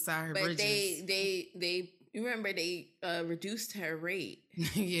little beside her bridges. But they you remember they reduced her rate.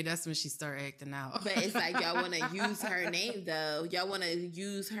 Yeah, that's when she started acting out. But it's like y'all want to use her name though. Y'all want to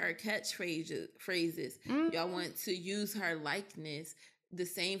use her catchphrases. Mm-hmm. Y'all want to use her likeness. The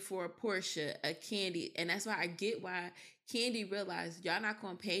same for Portia, a Candy. And that's why I get why Candy realized y'all not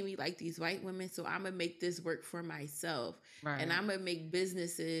going to pay me like these white women. So I'm going to make this work for myself. Right. And I'm going to make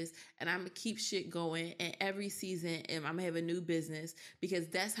businesses and I'm going to keep shit going. And every season I'm going to have a new business because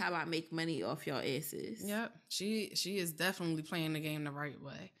that's how I make money off y'all asses. Yep. She is definitely playing the game the right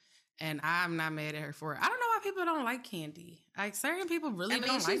way. And I'm not mad at her for it. I don't know why people don't like Candy. Like certain people really don't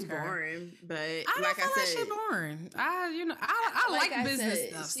like her. She's boring, but I don't feel like she's boring. I like business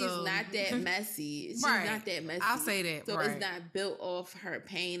stuff. She's not that messy. She's not that messy. I'll say that. So it's not built off her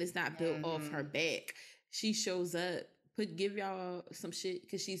pain. It's not built off her back. She shows up, give y'all some shit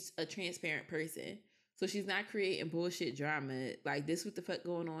because she's a transparent person. So she's not creating bullshit drama. Like this, what the fuck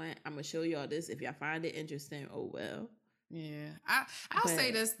going on? I'm gonna show y'all this. If y'all find it interesting, oh well. Yeah, I'll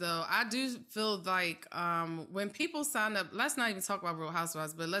say this though. I do feel like when people sign up, let's not even talk about Real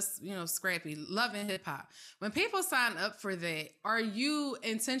Housewives, but let's Scrappy, Love and Hip Hop. When people sign up for that, are you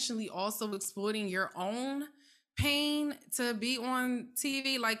intentionally also exploiting your own pain to be on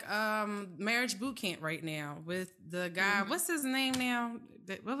TV? Like Marriage Boot Camp right now with the guy. What's his name now?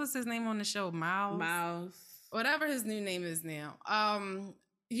 What was his name on the show? Miles. Whatever his new name is now.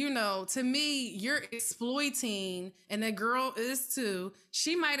 To me, you're exploiting, and the girl is too.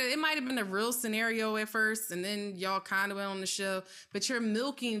 It might have been a real scenario at first, and then y'all kind of went on the show, but you're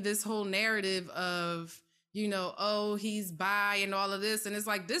milking this whole narrative of, he's bi and all of this. And it's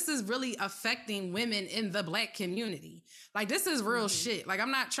like, this is really affecting women in the Black community. Like, this is real shit. Like,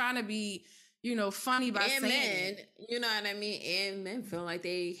 I'm not trying to be, funny by saying men, you know what I mean? And men feel like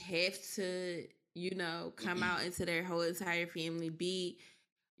they have to, come out into their whole entire family, be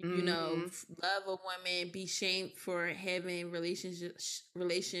you know, Mm-hmm. love a woman, be shamed for having relations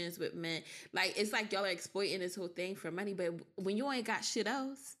with men. Like it's like y'all are exploiting this whole thing for money, but when you ain't got shit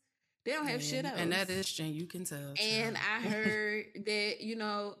else, they don't have shit And else. that is true. You can tell. And I heard that, you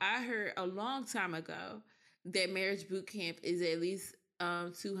know, I heard a long time ago that marriage boot camp is at least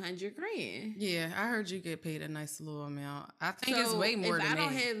 200 grand. Yeah, I heard you get paid a nice little amount. I think it's way more if than I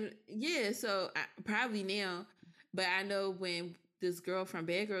don't that. have, yeah, so probably now, but I know when this girl from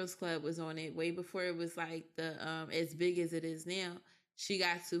Bad Girls Club was on it way before it was like the as big as it is now, she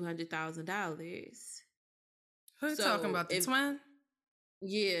got $200,000. Who you talking about? The twin?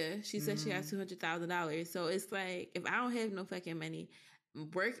 Yeah, she said she got $200,000. So it's like if I don't have no fucking money,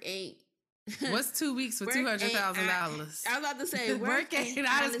 work ain't. What's 2 weeks for $200,000? I was about to say work ain't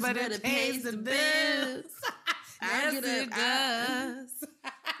honest, but it pays the bills. Yes, it does.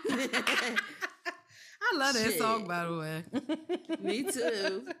 I love that song, by the way. Me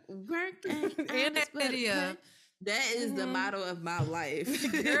too. Work ain't honest, but that is the motto of my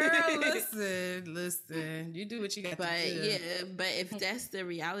life. Girl, listen. You do what you got to do. But yeah, but if that's the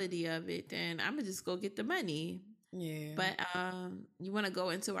reality of it, then I'm gonna just go get the money. Yeah. But you want to go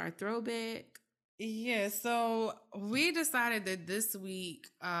into our throwback? Yeah, so we decided that this week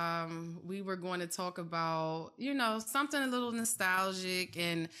we were going to talk about, you know, something a little nostalgic.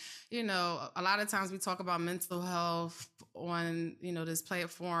 And, you know, a lot of times we talk about mental health on, you know, this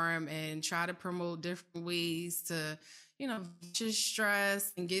platform and try to promote different ways to, you know, just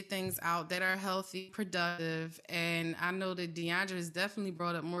stress and get things out that are healthy, productive. And I know that Deandra has definitely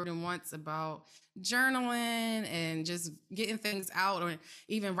brought up more than once about journaling and just getting things out, or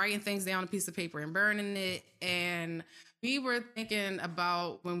even writing things down on a piece of paper and burning it. And we were thinking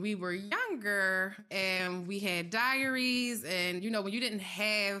about when we were younger and we had diaries, and, you know, when you didn't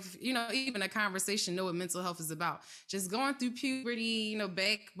have, you know, even a conversation, know what mental health is about. Just going through puberty, you know,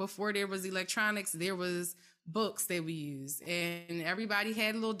 back before there was electronics, there was books that we used, and everybody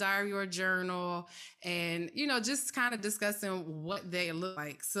had a little diary or journal, and, you know, just kind of discussing what they look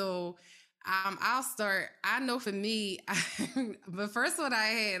like. So I'll start. I know for me, the first one I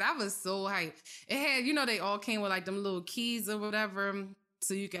had, I was so hyped. It had, you know, they all came with like them little keys or whatever,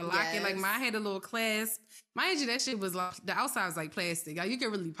 so you can lock it. Like mine had a little clasp. Mind you, that shit was like, the outside was like plastic. Like, you could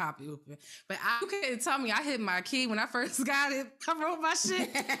really pop it open. But you couldn't tell me I hit my key when I first got it. I wrote my shit.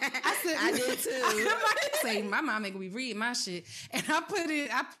 I said, I did too. My mom making me read my shit. And I put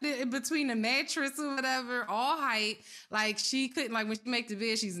it in between the mattress or whatever, all hype. Like, she couldn't, like, when she make the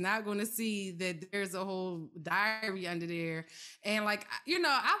bed, she's not going to see that there's a whole diary under there. And, like, you know,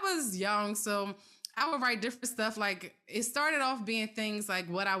 I was young, so I would write different stuff. Like, it started off being things like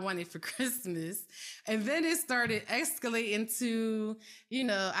what I wanted for Christmas. And then it started escalating to, you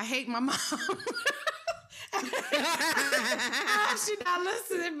know, I hate my mom. She's not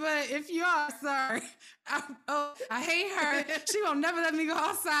listening, but if you are, sorry. I hate her. She won't never let me go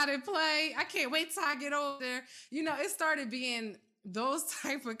outside and play. I can't wait till I get older. You know, it started being those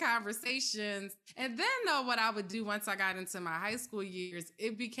type of conversations. And then though, what I would do once I got into my high school years,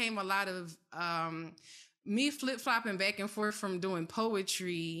 it became a lot of me flip-flopping back and forth from doing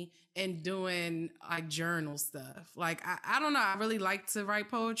poetry and doing like journal stuff. Like, I don't know. I really liked to write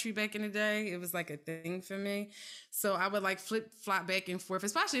poetry back in the day. It was like a thing for me. So I would like flip-flop back and forth,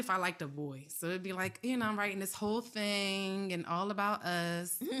 especially if I liked a boy. So it'd be like, you know, I'm writing this whole thing and all about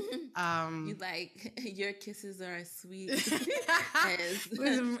us. You like, your kisses are as sweet as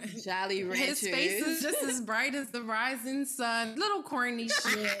Jolly Ranchers. His face is just as bright as the rising sun. Little corny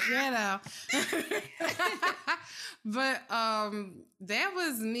shit, you know. But that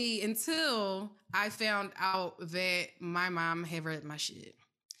was me until I found out that my mom had read my shit.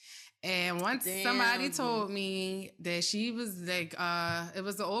 And once somebody told me that she was like, it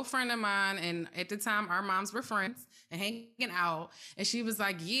was an old friend of mine, and at the time our moms were friends and hanging out. And she was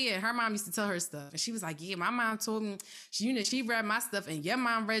like, yeah, her mom used to tell her stuff. And she was like, yeah, my mom told me, she read my stuff, and your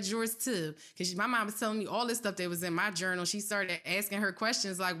mom read yours too. Because my mom was telling me all this stuff that was in my journal. She started asking her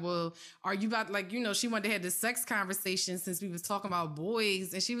questions like, well, are you about, like, you know, she wanted to have this sex conversation since we was talking about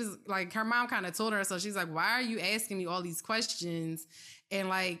boys. And she was like, her mom kind of told her, so she's like, why are you asking me all these questions? And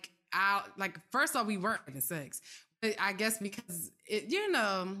like, first off, we weren't having sex. But I guess because, you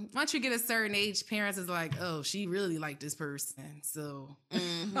know, once you get a certain age, parents is like, oh, she really liked this person. So,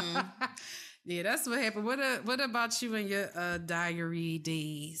 yeah, that's what happened. What about you and your diary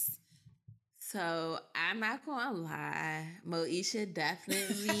days? So, I'm not going to lie. Moesha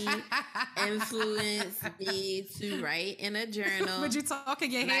definitely influenced me to write in a journal. Would you talk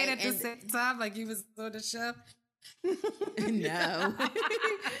in your head at the same time like you was on the show? No,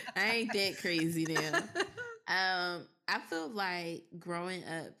 I ain't that crazy now. I feel like growing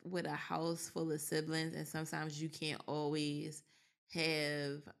up with a house full of siblings, and sometimes you can't always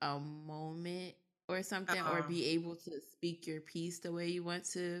have a moment or something, or Uh-uh. be able to speak your piece the way you want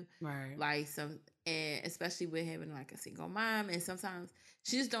to. Right. Like and especially with having like a single mom, and sometimes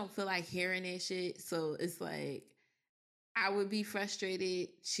she just don't feel like hearing that shit. So it's like I would be frustrated.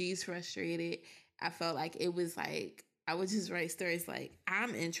 She's frustrated. I felt like it was like I would just write stories like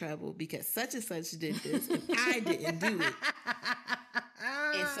I'm in trouble because such and such did this and I didn't do it.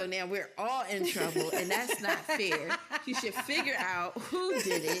 And so now we're all in trouble, and that's not fair. You should figure out who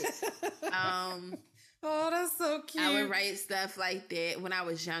did it. Oh, that's so cute. I would write stuff like that when I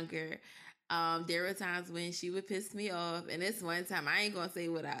was younger. There were times when she would piss me off, and this one time I ain't gonna say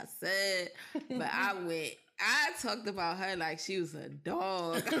what I said, but I talked about her like she was a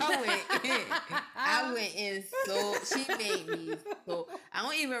dog. I went in so she made me so I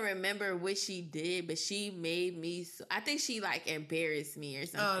don't even remember what she did, but she made me so I think she like embarrassed me or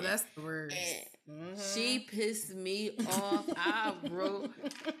something. Oh, that's the worst. She pissed me off. I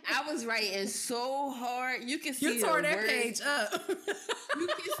was writing so hard. You can see you tore that words. page up. You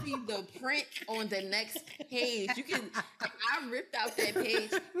can see the print on the next page. I ripped out that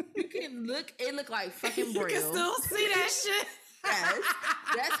page. You can look, it looked like fucking Braille. You can still see that shit. Yes,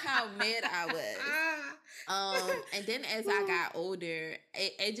 that's how mad I was. And then as I got older,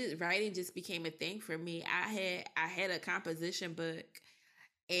 writing just became a thing for me. I had a composition book,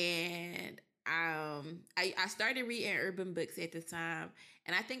 and I started reading urban books at the time,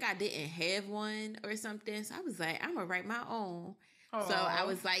 and I think I didn't have one or something. So I was like, I'm gonna write my own. Aww. So I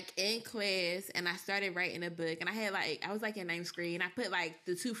was like in class, and I started writing a book, and I was like in 9th grade, and I put like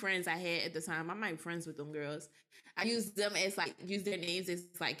the 2 friends I had at the time. I'm not friends with them girls. I used them as use their names as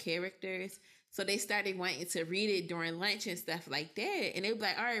like characters. So they started wanting to read it during lunch and stuff like that. And they would be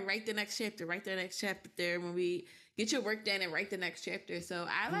like, all right, write the next chapter when we get your work done and write the next chapter. So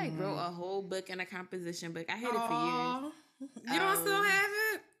I wrote a whole book and a composition book. I had it for years. You don't still have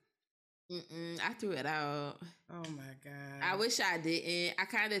it? I threw it out. Oh my God. I wish I didn't. I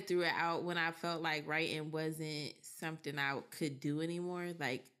kind of threw it out when I felt like writing wasn't something I could do anymore.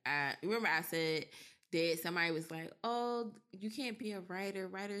 Like I remember I said that somebody was like, oh, you can't be a writer.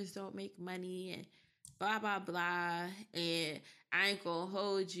 Writers don't make money and blah, blah, blah. And I ain't gonna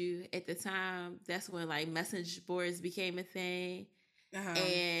hold you. At the time, that's when like message boards became a thing.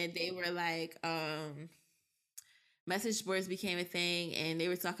 And they were like, message boards became a thing, and they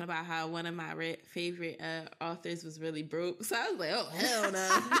were talking about how one of my favorite authors was really broke. So I was like, oh, hell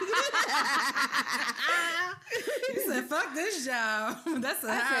no. You said, fuck this job. That's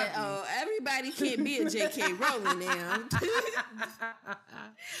a hobby. I said, oh, everybody can't be a J.K. Rowling now.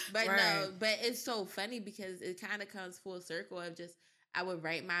 But no, but it's so funny because it kind of comes full circle of just, I would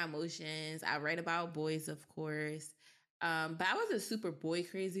write my emotions. I write about boys, of course. But I wasn't super boy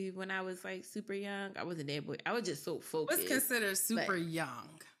crazy when I was like super young. I wasn't that boy. I was just so focused. What's considered super young?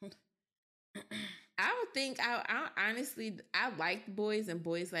 I would think I honestly liked boys and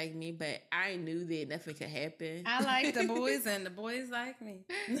boys like me, but I knew that nothing could happen. I like the boys and the boys like me.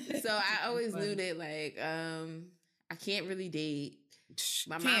 So I always knew that like I can't really date.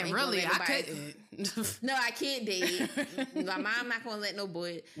 My mom can't really. I couldn't. No, I can't date. My mom not gonna let no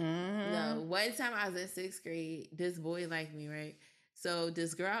boy. No. One time I was in 6th grade. This boy liked me, right? So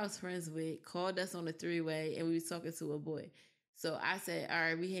this girl I was friends with called us on a 3-way, and we was talking to a boy. So I said, "All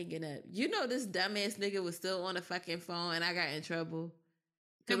right, we hanging up." You know, this dumbass nigga was still on the fucking phone, and I got in trouble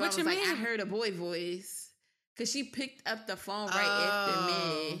because I was like, I heard a boy voice. Cause she picked up the phone right after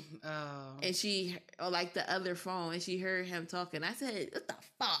me, and she like the other phone, and she heard him talking. I said, "What the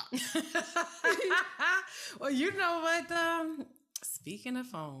fuck?" Well, you know what? Speaking of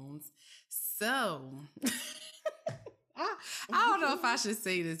phones, so I don't know if I should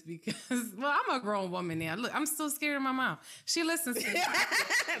say this because, well, I'm a grown woman now. Look, I'm still scared of my mom. She listens to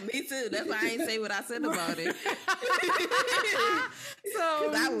me too. That's why I ain't say what I said about it.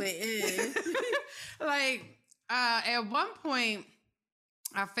 So I went in. Like. At one point,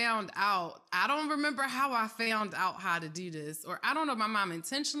 I found out, I don't remember how I found out how to do this, or I don't know if my mom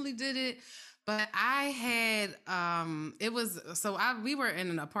intentionally did it, but I had, we were in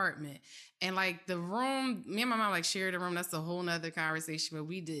an apartment, and like the room, me and my mom like shared a room. That's a whole nother conversation, but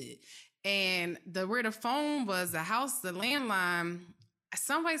we did. And where the phone was, the house, the landline,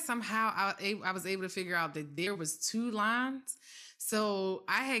 somehow I was able to figure out that there was 2 lines. So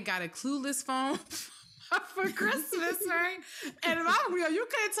I had got a clueless phone for Christmas, right? And you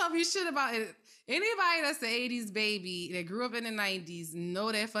couldn't tell me shit about it. Anybody that's the 80s baby that grew up in the 90s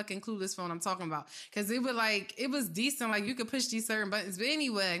know that fucking clueless phone I'm talking about. Because it was decent. Like, you could push these certain buttons. But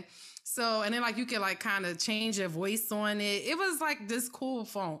anyway, So, and then like you could like kind of change your voice on it. It was like this cool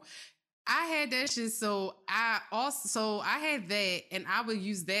phone. I had that shit, so I had that, and I would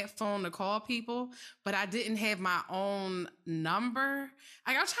use that phone to call people, but I didn't have my own number.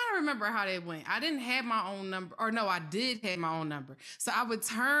 Like, I'm trying to remember how that went. I didn't have my own number, or no, I did have my own number. So I would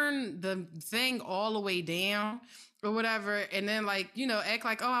turn the thing all the way down or whatever, and then like act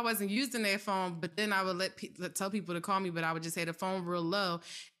like, oh, I wasn't using that phone, but then I would tell people to call me, but I would just have the phone real low.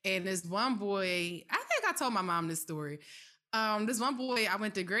 And this one boy, I think I told my mom this story. This one boy I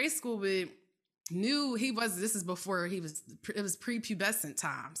went to grade school with this is before it was prepubescent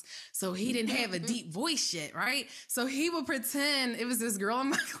times. So he didn't have a deep voice yet, right? So he would pretend it was this girl in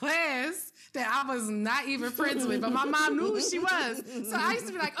my class that I was not even friends with, but my mom knew who she was. So I used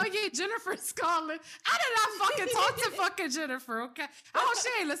to be like, oh yeah, Jennifer's calling. I did not fucking talk to fucking Jennifer, okay? Oh, she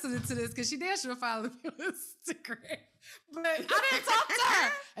ain't listening to this because she damn sure follow me on Instagram. But I didn't talk to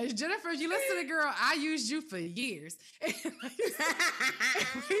her. And Jennifer, you listen to girl, I used you for years. We used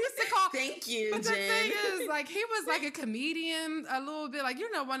to call. Thank you, but Jen. the thing is, like, he was like a comedian a little bit, like,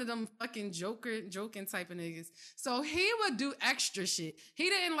 one of them fucking joking type of niggas. So he would do extra shit. He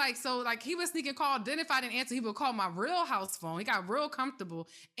didn't he would sneak and call. Then if I didn't answer, he would call my real house phone. He got real comfortable.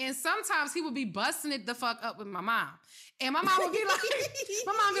 And sometimes he would be busting it the fuck up with my mom. And my mom would be like,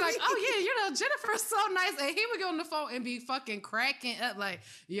 oh yeah, Jennifer's so nice. And he would get on the phone and be fucking cracking up like,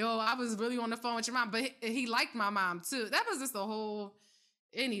 yo, I was really on the phone with your mom. But he liked my mom too. That was just a whole,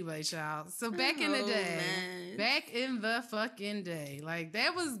 anyway, child. So back in the day, back in the fucking day, like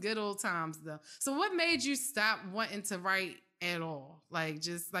that was good old times though. So what made you stop wanting to write at all? Like,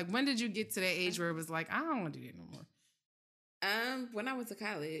 just like, when did you get to that age where it was like, I don't want to do it no more? When I was in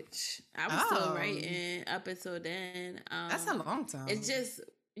college, I was still writing up until then. That's a long time. It's just,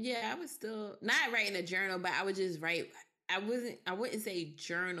 I was still not writing a journal, but I would just write. I wouldn't say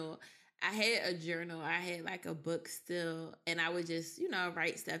journal. I had a journal. I had like a book still, and I would just,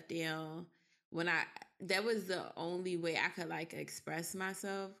 write stuff down that was the only way I could like express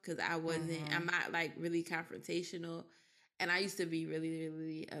myself, because I'm not like really confrontational. And I used to be really,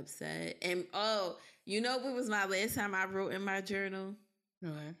 really upset. And what was my last time I wrote in my journal?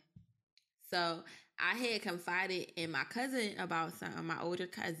 Okay. So I had confided in my cousin about something, my older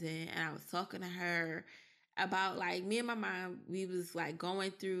cousin, and I was talking to her about like me and my mom, we was like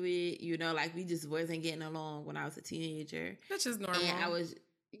going through it, like we just wasn't getting along when I was a teenager. Which is normal. And I was,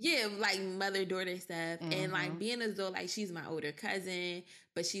 like mother-daughter stuff. And like being as though like she's my older cousin,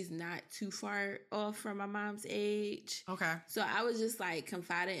 but she's not too far off from my mom's age. Okay. So I was just like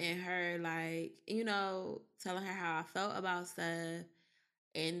confiding in her, like, telling her how I felt about stuff.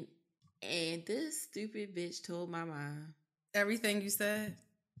 And this stupid bitch told my mom everything you said.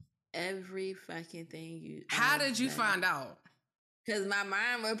 Every fucking thing you. How did you find out? Because my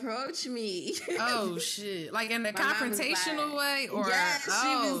mom approached me. Oh shit! Like in a confrontational way, or yeah,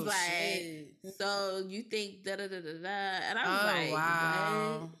 she was like, "So you think da da da da da?" And I was like,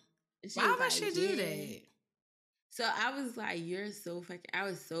 "Wow, why would she do that?" So I was like, "You're so fucking." I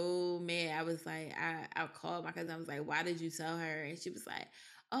was so mad. I was like, I called my cousin. I was like, "Why did you tell her?" And she was like,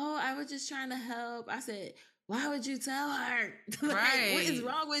 "Oh, I was just trying to help." I said, why would you tell her? Like, right. What is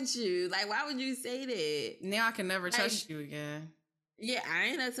wrong with you? Like, why would you say that? Now I can never trust you again. Yeah, I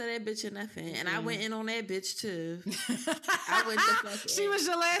ain't gonna tell that bitch or nothing. And I went in on that bitch too. I went the fuck in. She was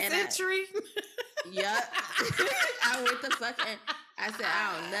your last entry? Yep. I went the fuck in. I said,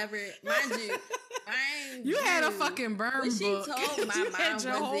 I'll never, mind you. You had a fucking burn book. She told my mom had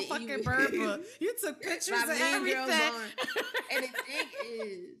your whole fucking burn book. You took pictures of everything. And the thing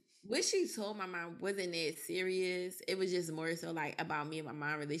is, what she told my mom wasn't that serious. It was just more so like about me and my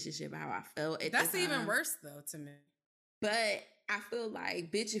mom relationship, how I felt at That's the time. Even worse though to me. But I feel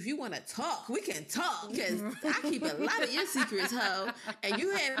like, bitch, if you want to talk, we can talk, because I keep a lot of your secrets, ho. And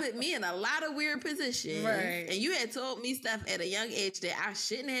you had put me in a lot of weird positions. Right. And you had told me stuff at a young age that I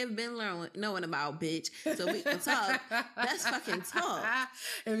shouldn't have been knowing about, bitch. So we can talk. Let's fucking talk.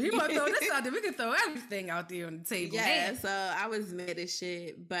 If you want to throw this out there, we can throw everything out there on the table. Yeah, man. So I was mad as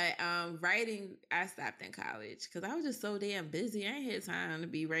shit. But writing, I stopped in college because I was just so damn busy. I ain't had time to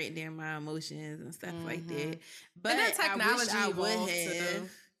be writing down my emotions and stuff like that. But technology I would have.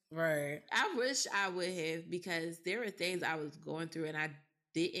 Right. I wish I would have, because there were things I was going through and I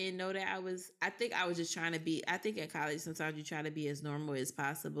didn't know that I think I was just trying to be, I think in college sometimes you try to be as normal as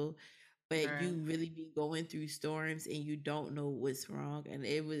possible, but you really be going through storms and you don't know what's wrong. And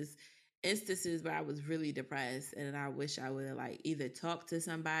it was instances where I was really depressed and I wish I would have like either talked to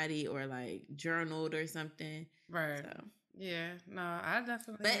somebody or like journaled or something. Right. So. Yeah. No, I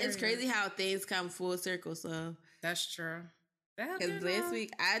definitely. But it's crazy how things come full circle. So that's true. Because last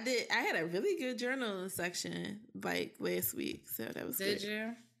week I had a really good journaling section like last week, so that was good. Did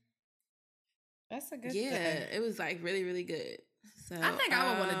you? That's a good thing. It was like really, really good. So I think I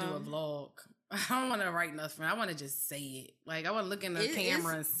would want to do a vlog. I don't want to write nothing. I want to just say it. Like, I want to look in the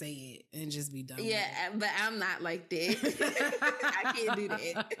camera and say it and just be done. Yeah, but I'm not like that. I can't do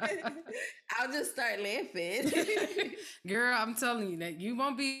that. I'll just start laughing. Girl, I'm telling you that you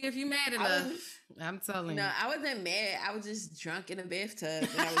won't be if you mad enough. I'm telling you. No, I wasn't mad. I was just drunk in a bathtub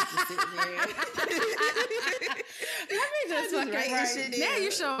and I was just sitting there. Let me just fucking write shit. Now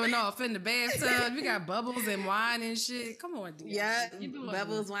you showing off in the bathtub. You got bubbles and wine and shit. Come on, dude. Yeah,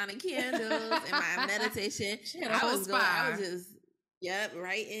 bubbles, wine, and candles. And my meditation. I was just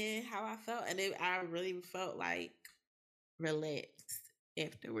writing how I felt, and I really felt like relaxed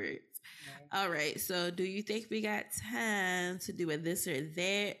afterwards. All right, so do you think we got time to do a this or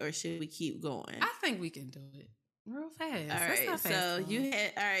that, or should we keep going? I think we can do it real fast. All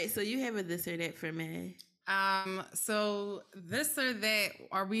right, so you have a this or that for me. So this or that,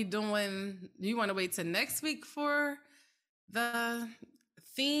 are we doing? Do you want to wait till next week for the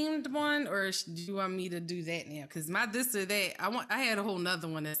themed one, or do you want me to do that now? Because my this or that, I had a whole nother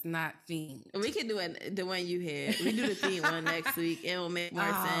one that's not themed. We can do the one you had. We do the themed one next week. It will make more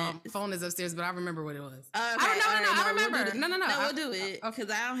sense. Phone is upstairs, but I remember what it was. Okay, I remember. No, we'll do it because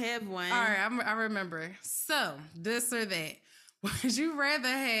I don't have one. All right, I remember. So this or that, would you rather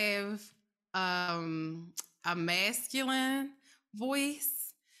have a masculine voice,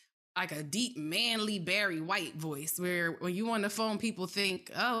 like a deep, manly Barry White voice, where when you on the phone, people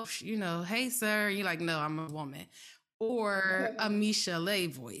think, oh, hey, sir. You're like, no, I'm a woman. Or a Michelle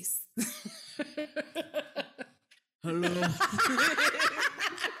voice. Hello.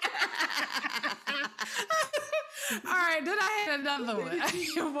 All right, then I had another one.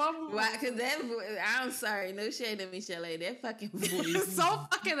 Why? Because I'm sorry, no shade to Michelle. That fucking voice is so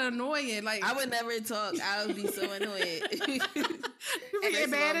fucking annoying. Like, I would never talk. I would be so annoyed. You get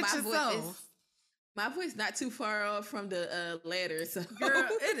mad at yourself. My voice not too far off from the ladder, so girl,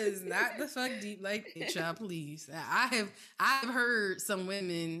 it is not the fuck deep like that, y'all. Please, I've heard some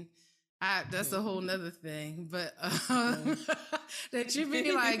women. That's a whole nother thing, but that you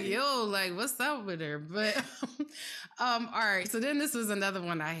be like, yo, like, what's up with her? But all right. So then this was another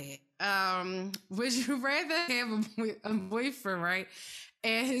one I had. Would you rather have a boyfriend, right?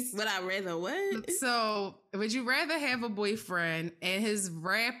 And would I rather what? So would you rather have a boyfriend and his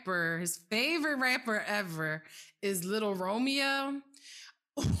favorite rapper ever is Little Romeo,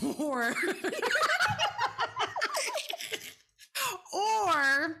 or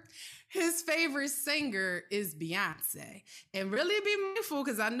his favorite singer is Beyonce? And really be mindful,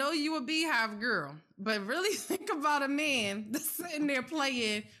 because I know you a Beehive girl, but really think about a man that's sitting there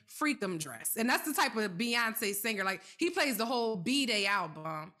playing Freakum Dress. And that's the type of Beyonce singer. Like, he plays the whole B-Day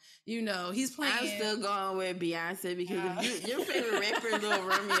album. He's playing. I'm still going with Beyonce, because if your favorite rapper is Lil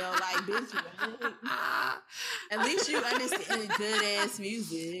Romeo, like, bitch, at least you understand good ass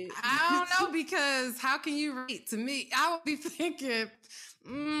music. I don't know, because how can you rate? To me, I would be thinking,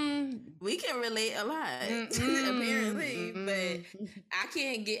 we can relate a lot, apparently, but I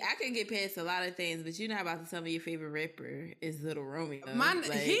can get past a lot of things. But you're not about to tell me your favorite rapper is Little Romeo.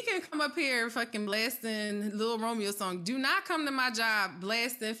 He can come up here fucking blasting Little Romeo song. Do not come to my job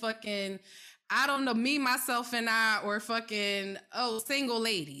blasting fucking, I don't know, Me, Myself, and I, or fucking Single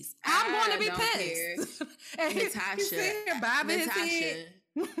Ladies. I'm going to be pissed. And Natasha.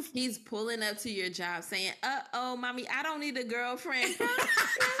 He's pulling up to your job saying, "Uh-oh, mommy, I don't need a girlfriend."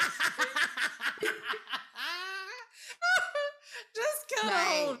 Just kill the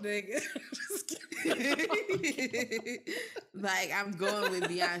whole nigga. Like, I'm going with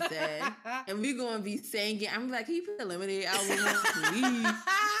Beyonce, and we're going to be singing. I'm like, can you put the Lemonade album on, please?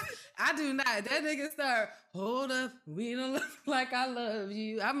 I do not. That nigga start, hold up, we don't look like I love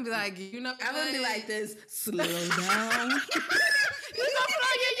you. I'm like, I'm going to be like this, slow down. You gonna put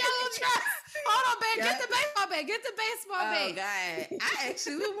on your yellow dress. Hold on, babe. Get the baseball bat. Get the baseball bat. Oh, God. I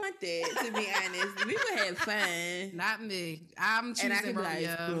actually would want that, to be honest. We would have fun. Not me. I'm choosing and I could be like,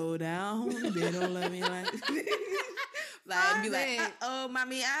 slow down. They don't love me like be like, uh-oh,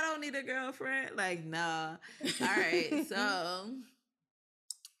 mommy, I don't need a girlfriend. Like, nah. All right. So,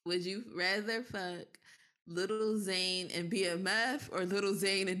 would you rather fuck Little Zane and BMF or Little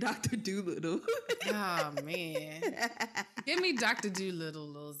Zane and Dr. Doolittle? Oh man. Give me Dr. Doolittle,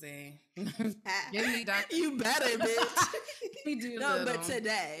 Lil Zane. Give me Dr. You better, bitch. Give me No, Doolittle.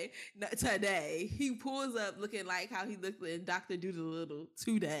 but today, he pulls up looking like how he looked in Dr. Doolittle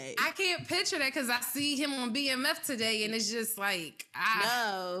today. I can't picture that because I see him on BMF today, and it's just like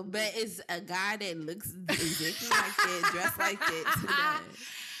no, but it's a guy that looks exactly like that, dressed like that today.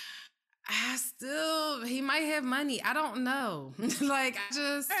 He might have money. I don't know. Like,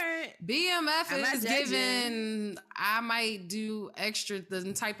 BMF is given, I might do extra,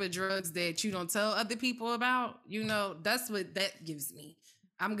 the type of drugs that you don't tell other people about. You know, that's what that gives me.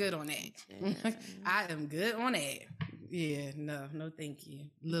 I'm good on that. Yeah. I am good on that. Yeah, no, thank you.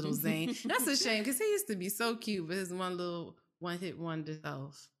 Little Zane. That's a shame because he used to be so cute, but his one hit wonder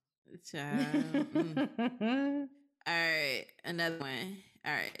self. Child. All right, another one.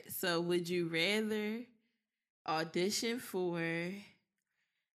 All right, so would you rather audition for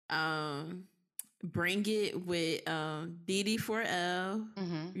Bring It with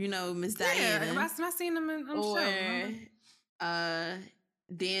DD4L, you know, Miss Diana? Yeah, I seen them on or show.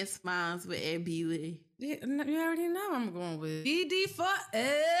 Dance Moms with Ed Bealey. Yeah, you already know I'm going with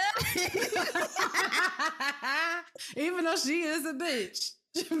DD4L. Even though she is a bitch.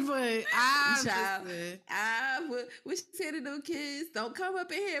 But what you say to them kids? Don't come up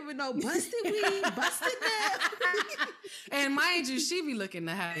in here with no busted weed, busted now. And mind you, she be looking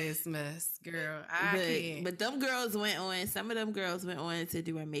the hottest mess, girl. I can't. But them girls went on. Some of them girls went on to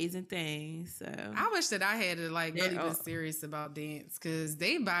do amazing things. So I wish that I had to really been serious about dance because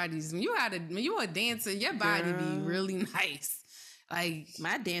they bodies. When you a dancer, your body be really nice. Like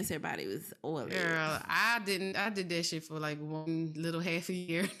my dancer body was oily. Girl, I did that shit for like one little half a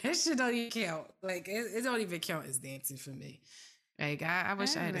year. That shit don't even count. Like it don't even count as dancing for me. Like I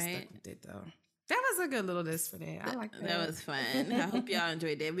wish I had stuck with it though. That was a good little list for that. I like that. That was fun. I hope y'all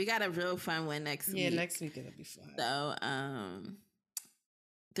enjoyed that. We got a real fun one next week. Yeah, next week it'll be fun. So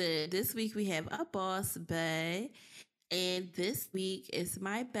this week we have a boss bae. And this week is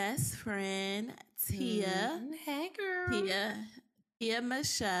my best friend, Tia. Hey girl. Tia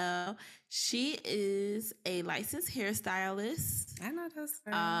Michelle. She is a licensed hairstylist. I know that's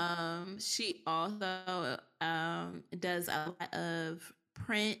right. She also does a lot of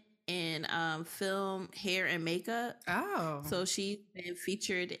print and film, hair, and makeup. Oh. So she's been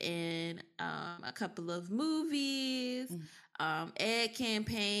featured in a couple of movies, ad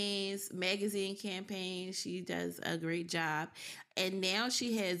campaigns, magazine campaigns. She does a great job. And now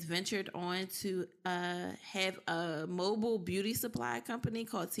she has ventured on to have a mobile beauty supply company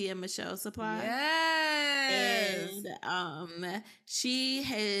called Tia Michelle Supply. Yes. And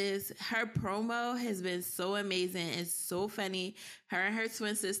her promo has been so amazing and so funny. Her and her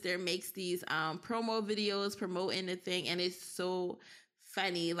twin sister makes these promo videos promoting the thing, and it's so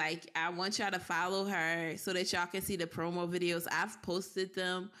funny. Like, I want y'all to follow her so that y'all can see the promo videos. I've posted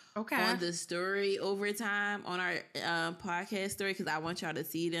them on the story over time on our podcast story because I want y'all to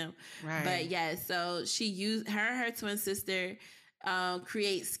see them. Right. But yeah, so she used her and her twin sister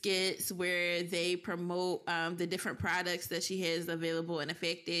create skits where they promote the different products that she has available. And the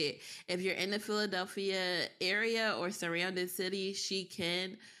fact that if you're in the Philadelphia area or surrounding city, she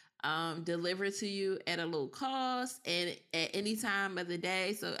can deliver to you at a low cost and at any time of the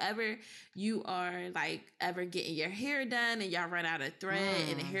day. So you are ever getting your hair done and y'all run out of thread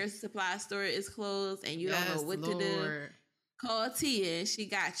and the hair supply store is closed and you don't know what to do, call Tia and she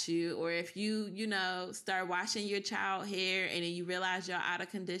got you. Or if you start washing your child hair and then you realize you're out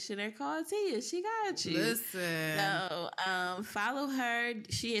of conditioner, call Tia, she got you. Listen. So follow her.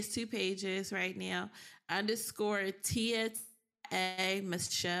 She has 2 pages right now. _Tia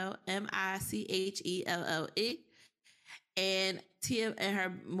Michelle, MICHELLE, and Tia, and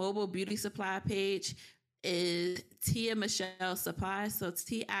her mobile beauty supply page is Tia Michelle Supply. So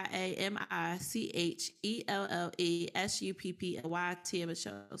TIAMICHELLE SUPPLY,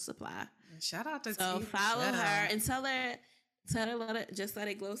 Michelle Supply. Shout out to Tia. So follow her and tell her let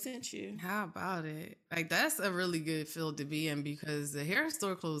it glow sent you. How about it? Like, that's a really good field to be in because the hair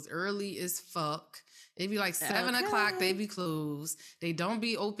store closed early as fuck. They be like 7 o'clock, they be closed. They don't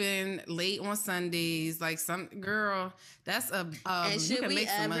be open late on Sundays. Like girl, that's a and should we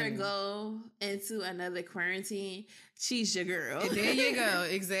ever go into another quarantine, she's your girl. There you go.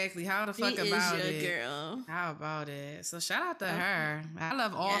 Exactly. How the fuck about it? Your girl. How about it? So shout out to her. I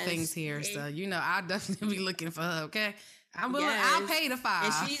love all things here. So I'll definitely be looking for her, okay? I'll pay the $5.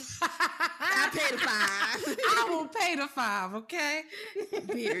 I'll pay the $5. I will pay the $5, okay?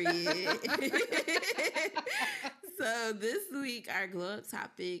 Period. So this week, our glow up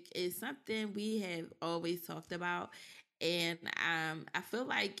topic is something we have always talked about. And I feel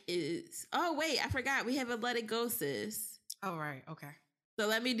like it's, oh, wait, I forgot. We have a Let It Go, sis. Oh, right. Okay. So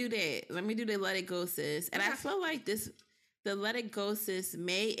let me do that. Let me do the Let It Go, sis. And Okay. I feel like the Let It Go, sis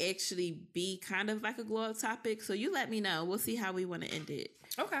may actually be kind of like a glow up topic. So you let me know. We'll see how we want to end it.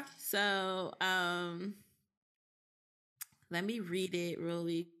 Okay. So let me read it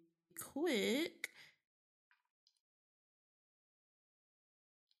really quick.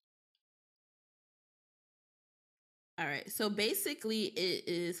 All right. So basically, it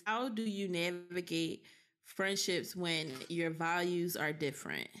is, how do you navigate friendships when your values are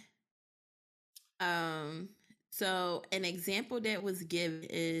different? So an example that was given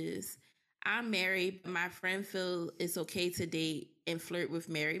is, I'm married, but my friend feels it's okay to date and flirt with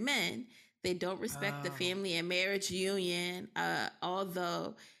married men. They don't respect the family and marriage union,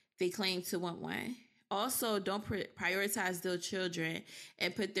 although they claim to want one. Also, don't prioritize their children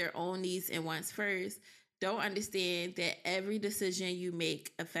and put their own needs and wants first. Don't understand that every decision you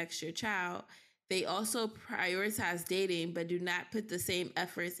make affects your child. They also prioritize dating, but do not put the same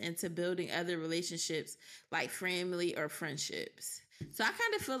efforts into building other relationships like family or friendships. So I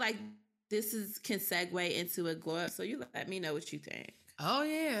kind of feel like this can segue into a glow up. So you let me know what you think. Oh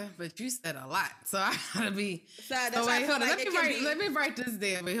yeah, but you said a lot, so I gotta be. So that's why I feel like let me write this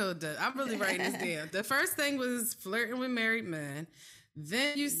down. Wait, hold up. I'm really writing this down. The first thing was flirting with married men.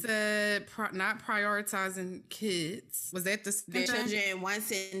 Then you said not prioritizing kids. Was that the children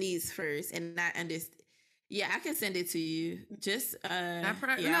wants and needs first, and not understand? Yeah, I can send it to you. Just I'm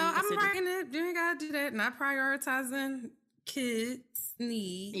writing it. You ain't gotta do that. Not prioritizing kids'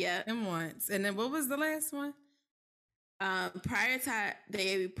 needs and wants. And then what was the last one? Prioritize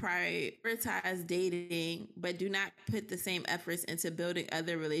dating, but do not put the same efforts into building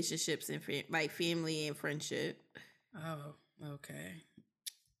other relationships and like family and friendship. Oh. Okay.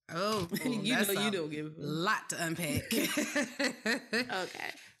 Oh, you don't give a lot to unpack.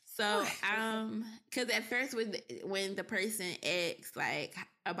 Okay. So, because at first when the person asks like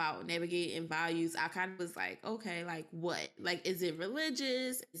about navigating values, I kind of was like, okay, like what? Like, is it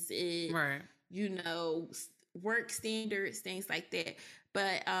religious? Is it right? Work standards, things like that.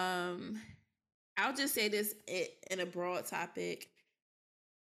 But I'll just say this in a broad topic,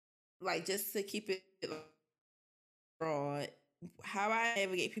 like just to keep it broad. How I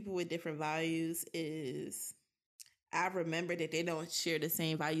navigate people with different values is, I remember that they don't share the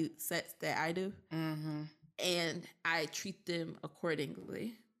same value sets that I do, and I treat them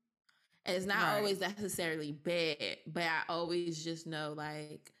accordingly. And it's not always necessarily bad, but I always just know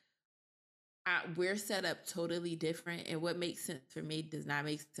like we're set up totally different, and what makes sense for me does not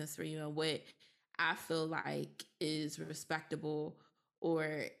make sense for you, and what I feel like is respectable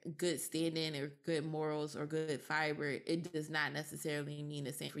or good standing or good morals or good fiber, it does not necessarily mean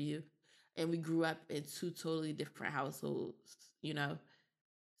the same for you. And we grew up in two totally different households,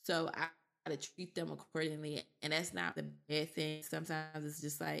 so I gotta treat them accordingly. And that's not the bad thing. Sometimes it's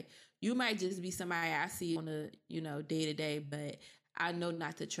just like, you might just be somebody I see on a day to day, but I know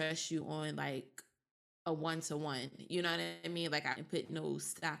not to trust you on like a 1-to-1. You know what I mean? Like, I can put no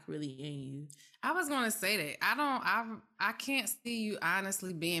stock really in you. I was going to say that I can't see you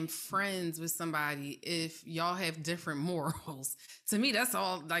honestly being friends with somebody if y'all have different morals. To me, that's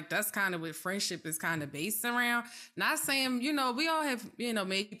all, like, that's kind of what friendship is kind of based around. Not saying, we all have,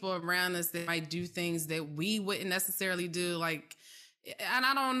 maybe people around us that might do things that we wouldn't necessarily do. Like, and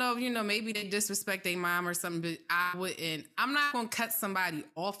I don't know, maybe they disrespect their mom or something, but I wouldn't. I'm not going to cut somebody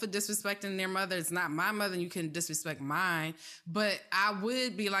off for disrespecting their mother. It's not my mother, and you can disrespect mine. But I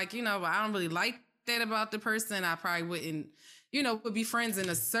would be like, I don't really like that about the person. I probably wouldn't, would be friends in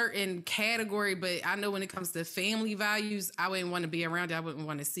a certain category. But I know when it comes to family values, I wouldn't want to be around it. I wouldn't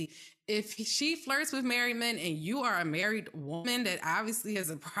want to see. If she flirts with married men and you are a married woman that obviously has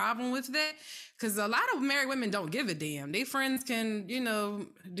a problem with that, because a lot of married women don't give a damn. They friends can,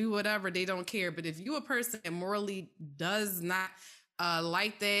 do whatever. They don't care. But if you a person that morally does not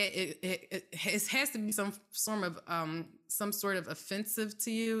like that, it has to be some sort of offensive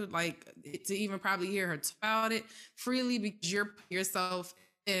to you, like to even probably hear her talk about it freely, because you're putting yourself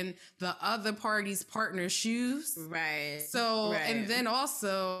in the other party's partner's shoes. Right. So, and then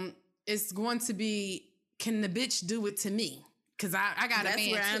also, it's going to be, can the bitch do it to me? Because I got a man.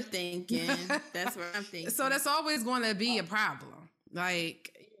 That's where I'm thinking. That's where I'm thinking. So that's always going to be a problem.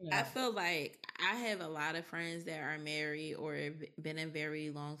 Like, I feel like I have a lot of friends that are married or been in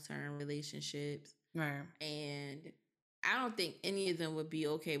very long-term relationships. Right. And I don't think any of them would be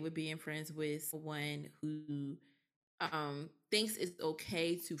okay with being friends with someone who thinks it's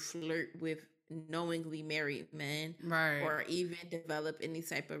okay to flirt with knowingly marry men Right. or even develop any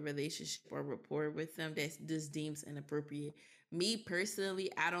type of relationship or rapport with them that's just deems inappropriate. Me personally,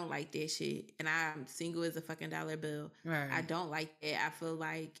 I don't like that shit. And I'm single as a fucking dollar bill. I Right. don't like that. I feel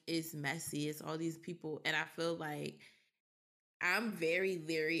like it's messy. It's all these people. And I feel like I'm very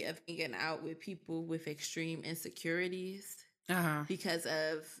leery of hanging out with people with extreme insecurities Uh-huh. because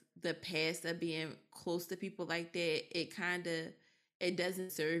of the past of being close to people like that. It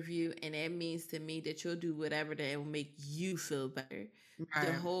doesn't serve you, and that means to me that you'll do whatever that will make you feel better. The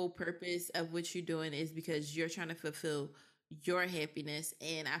Right. whole purpose of what you're doing is because you're trying to fulfill your happiness.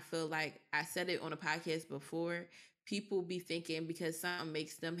 And I feel like I said it on a podcast before, people be thinking because something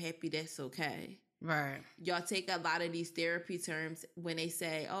makes them happy, that's okay. Right. Y'all take a lot of these therapy terms when they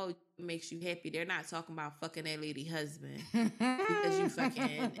say, "Oh, it makes you happy." They're not talking about fucking that lady husband because you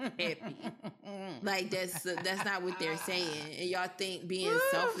fucking happy. Like that's not what they're saying. And y'all think being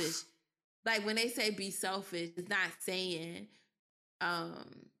selfish, like when they say be selfish, it's not saying um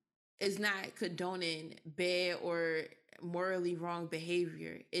it's not condoning bad or morally wrong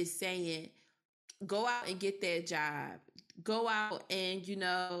behavior. It's saying go out and get that job. Go out and,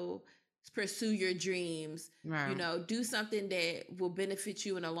 pursue your dreams. Right. Do something that will benefit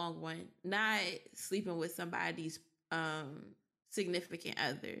you in the long run. Not sleeping with somebody's significant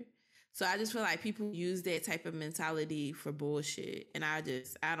other. So I just feel like people use that type of mentality for bullshit. And I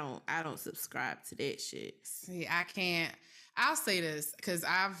don't subscribe to that shit. See, I can't. I'll say this because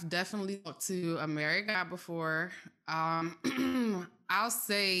I've definitely talked to a married guy before. I'll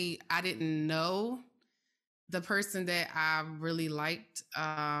say I didn't know the person that I really liked,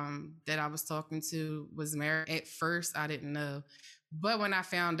 that I was talking to, was married. At first, I didn't know, but when I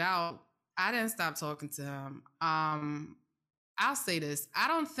found out, I didn't stop talking to him. I'll say this: I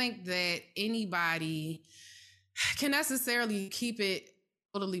don't think that anybody can necessarily keep it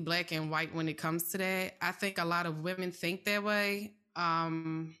totally black and white when it comes to that. I think a lot of women think that way,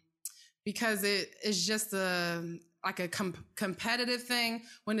 because it is just a competitive thing,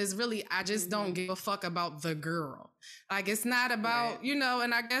 when it's really, I just don't give a fuck about the girl. Like, it's not about, Right.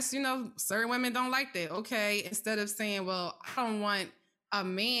 And I guess, certain women don't like that. Okay. Instead of saying, well, I don't want a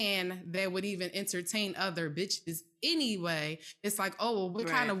man that would even entertain other bitches anyway. It's like, oh, well, what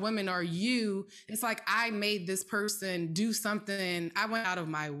kind of women are you? It's like, I made this person do something. I went out of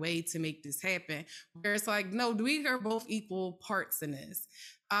my way to make this happen. Where it's like, no, we are both equal parts in this.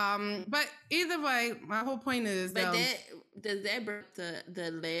 But either way, my whole point is, but does that bring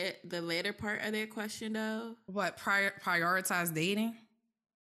the latter part of that question though? What, prioritize dating?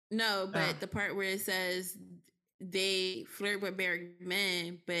 No, but the part where it says they flirt with married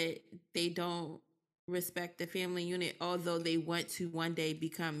men, but they don't respect the family unit, although they want to one day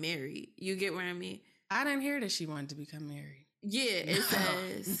become married. You get what I mean? I didn't hear that she wanted to become married. Yeah, it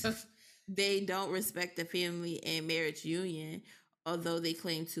says they don't respect the family and marriage union, although they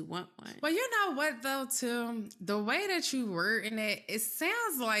claim to want one. Well, you know what though, Tim? The way that you wording it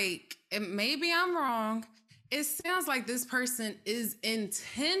sounds like, and maybe I'm wrong, it sounds like this person is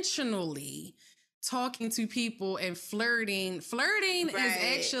intentionally talking to people and flirting. Flirting is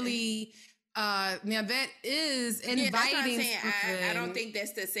actually now that is inviting. I don't think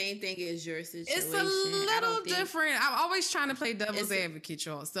that's the same thing as your situation. It's a little different. I'm always trying to play devil's advocate,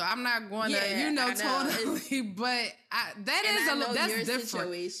 y'all. So I'm not going to, totally. But that's different,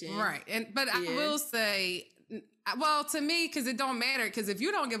 situation. Right? But I will say, well, to me, because it don't matter. Because if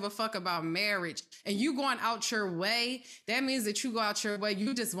you don't give a fuck about marriage and you going out your way, that means that you go out your way.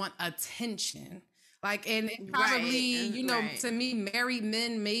 You just want attention. Like, and probably, to me, married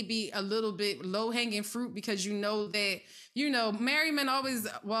men may be a little bit low hanging fruit because that, married men always,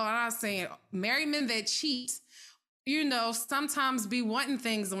 well, I'm not saying married men that cheat, sometimes be wanting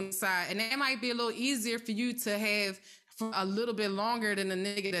things on the side. And it might be a little easier for you to have for a little bit longer than a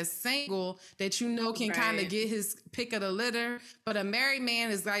nigga that's single that can kind of get his pick of the litter. But a married man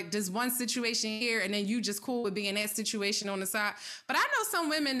is like just one situation here, and then you just cool with being in that situation on the side. But I know some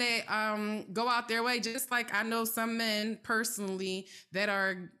women that go out their way, just like I know some men personally that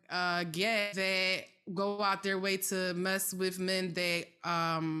are gay that go out their way to mess with men that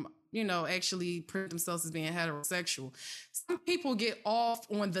actually present themselves as being heterosexual. Some people get off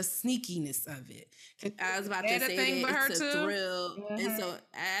on the sneakiness of it. I was about to say that it's a thrill. Mm-hmm.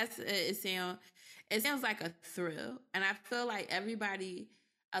 It sounds like a thrill. And I feel like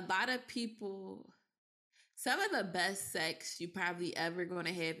a lot of people, some of the best sex you probably ever going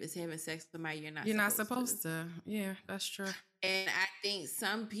to have is having sex with somebody you're not supposed to. Yeah, that's true. And I think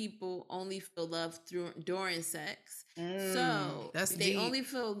some people only feel love during sex. So that's they deep. only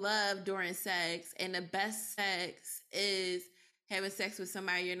feel love during sex, and the best sex is having sex with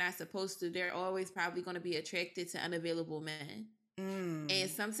somebody you're not supposed to, they're always probably going to be attracted to unavailable men. And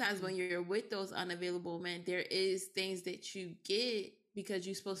sometimes when you're with those unavailable men, there is things that you get because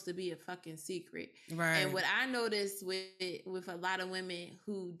you're supposed to be a fucking secret. Right. And what I noticed with a lot of women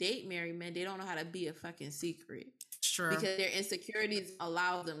who date married men, they don't know how to be a fucking secret. Sure. Because their insecurities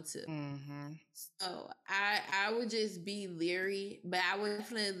allow them to. So I would just be leery, but I would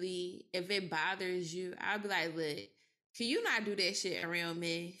definitely, if it bothers you, I'd be like, look, can you not do that shit around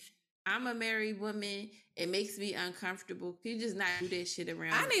me? I'm a married woman. It makes me uncomfortable. Can you just not do that shit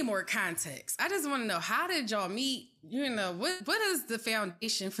around me? I need more context. I just want to know, how did y'all meet? You know, what is the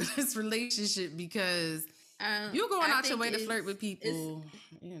foundation for this relationship? Because you going out your way to flirt with people,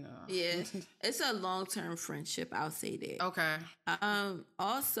 you know. Yeah, it's a long-term friendship. I'll say that. Okay.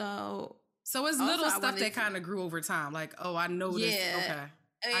 Also, so it's little stuff that kind of grew over time. Like, oh, I know this.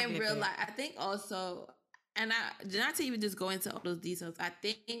 Okay. And real life, I think also, and not to even just go into all those details, I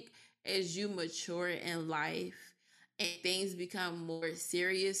think as you mature in life and things become more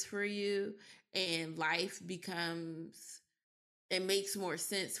serious for you and life becomes, it makes more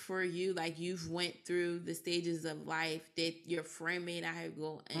sense for you. Like you've went through the stages of life that your friend may not have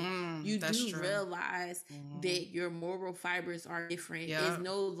gone. And you do realize that your moral fibers are different. Yep. It's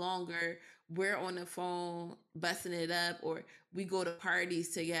no longer we're on the phone busting it up, or we go to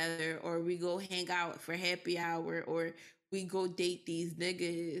parties together, or we go hang out for happy hour, or we go date these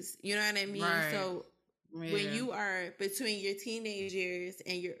niggas. You know what I mean? Right. So when you are between your teenage years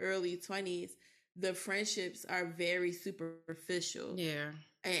and your early 20s, the friendships are very superficial. Yeah.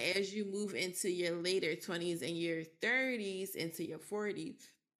 And as you move into your later 20s and your 30s, into your 40s,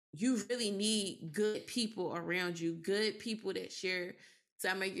 you really need good people around you, good people that share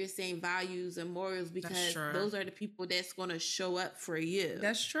some of your same values and morals, because those are the people that's going to show up for you.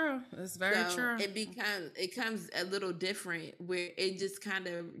 That's true. That's very true. It comes a little different, where it just kind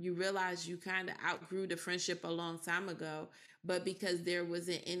of, you realize you kind of outgrew the friendship a long time ago, but because there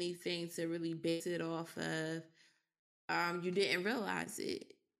wasn't anything to really base it off of, you didn't realize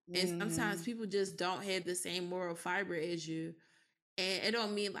it. And sometimes people just don't have the same moral fiber as you. And it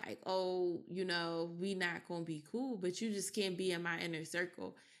don't mean like, oh, you know, we not gonna be cool, but you just can't be in my inner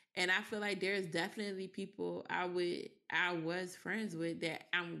circle. And I feel like there's definitely people I was friends with that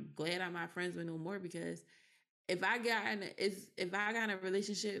I'm glad I'm not friends with no more, because if I got in a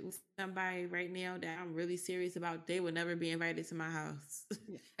relationship with somebody right now that I'm really serious about, they would never be invited to my house.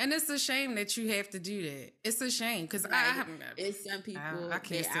 And it's a shame that you have to do that. It's a shame, because it's some people I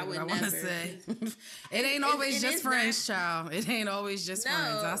can't say I would what I never. Want to say. It ain't always just friends, child. It ain't always just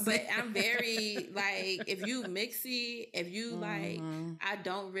friends. I'll say. But I'm very like, if you mixy, if you like, I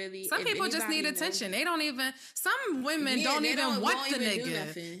don't really. Some people just need attention. They don't even. Some women don't even want the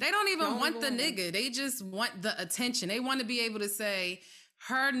nigga. They don't even want the nigga. They just want the attention. They want to be able to say,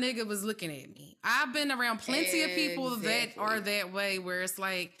 her nigga was looking at me. I've been around plenty of people that are that way, where it's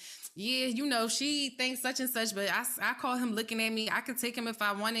like, yeah, you know, she thinks such and such, but I call him looking at me. I could take him if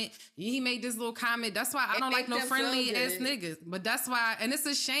I wanted. He made this little comment. That's why I don't like no friendly ass niggas. But that's why, and it's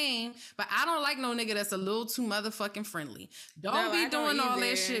a shame, but I don't like no nigga that's a little too motherfucking friendly. Don't be doing all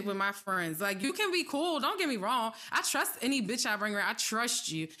that shit with my friends. Like, you can be cool. Don't get me wrong. I trust any bitch I bring around. I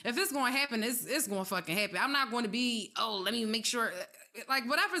trust you. If it's going to happen, it's going to fucking happen. I'm not going to be, oh, let me make sure. Like,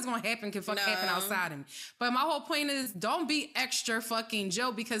 whatever's gonna happen can happen outside of me. But my whole point is, don't be extra fucking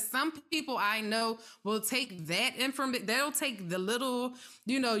Joe, because some people I know will take that information. They'll take the little,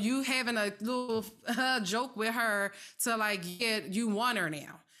 you know, you having a little joke with her to like, yeah, you want her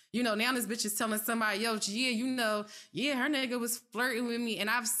now. You know, now this bitch is telling somebody, yo, yeah, you know, yeah, her nigga was flirting with me. And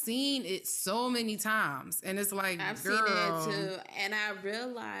I've seen it so many times. And it's like, I've seen that too. And I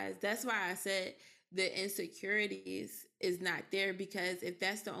realized, that's why I said the insecurities is not there, because if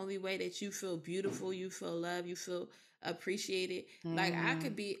that's the only way that you feel beautiful, you feel loved, you feel appreciated, like I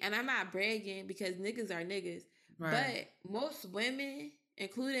could be, and I'm not bragging because niggas are niggas, but most women,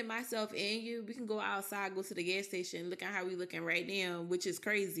 including myself and you, we can go outside, go to the gas station, look at how we looking right now, which is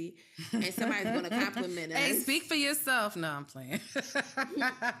crazy, and somebody's going to compliment us. Hey, speak for yourself. No, I'm playing.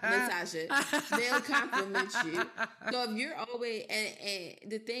 Natasha, they'll compliment you. So if you're always,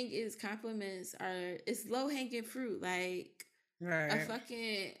 and the thing is, compliments are, it's low hanging fruit. Like, a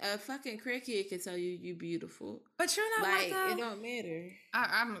fucking crackhead can tell you beautiful, but you're not like it don't matter.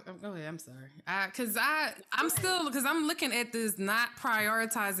 I'm go ahead. I'm sorry. Because I'm looking at this, not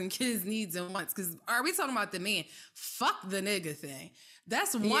prioritizing kids' needs and wants. Because are we talking about the man? Fuck the nigga thing.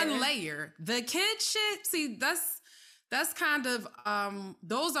 That's one layer. The kid shit. See, that's kind of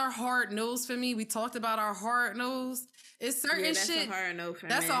those are hard no's for me. We talked about our hard no's. It's certain that's shit. A hard no for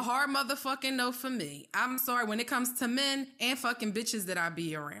that's men. a hard motherfucking no for me. I'm sorry when it comes to men and fucking bitches that I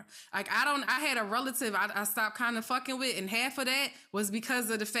be around. Like I had a relative I stopped kind of fucking with, and half of that was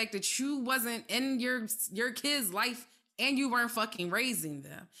because of the fact that you wasn't in your kid's life and you weren't fucking raising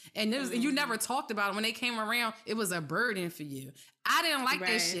them. And and you never talked about it. When they came around, it was a burden for you. I didn't like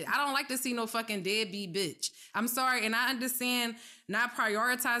that shit. I don't like to see no fucking deadbeat bitch. I'm sorry. And I understand not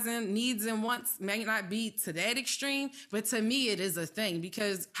prioritizing needs and wants may not be to that extreme, but to me, it is a thing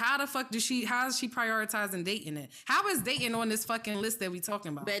because how the fuck how is she prioritizing dating it? How is dating on this fucking list that we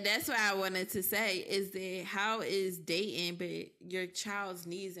talking about? But that's what I wanted to say is that how is dating but your child's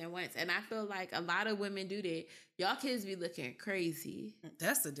needs and wants? And I feel like a lot of women do that. Y'all kids be looking crazy.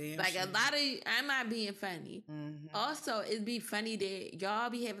 That's a damn like shit. A lot of, I'm not being funny. Also, it'd be funny that y'all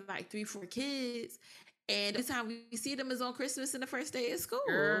be having like 3-4 kids, and the time we see them is on Christmas and the first day of school.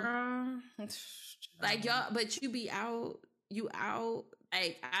 Girl. Like y'all, but you out.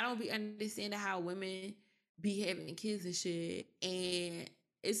 Like I don't be understanding how women be having kids and shit, and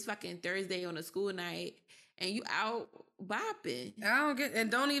it's fucking Thursday on a school night, and you out bopping. I don't get,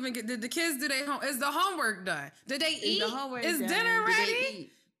 and don't even get. Did the kids do their home? Is the homework done? Did they eat? The homework is done? dinner ready?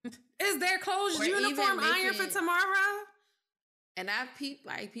 Is their clothes Or uniform iron for tomorrow? And I've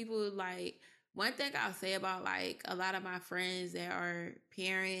people like, one thing I'll say about like a lot of my friends that are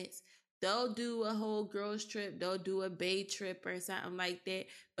parents, they'll do a whole girls trip, they'll do a bay trip or something like that.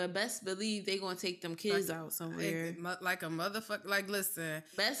 But best believe they gonna take them kids out somewhere. Like a motherfucker. Like, listen.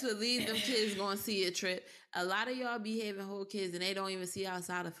 Best believe them kids gonna see a trip. A lot of y'all be having whole kids and they don't even see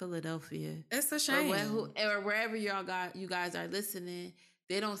outside of Philadelphia. It's a shame. Or wherever you guys are listening,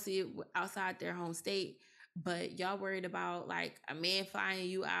 they don't see it outside their home state. But y'all worried about like a man flying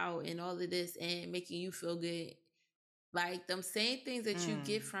you out and all of this and making you feel good. Like them same things that you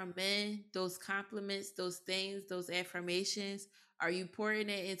get from men, those compliments, those things, those affirmations, are you pouring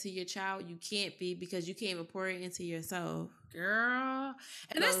it into your child? You can't be, because you can't even pour it into yourself. Girl.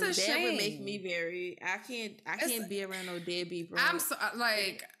 And that's a shame. That would make me I can't be around no deadbeat, bro. I'm so,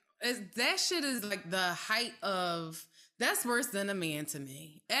 like, that shit is like the height of, that's worse than a man to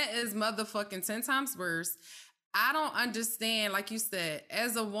me. That is motherfucking 10 times worse. I don't understand, like you said,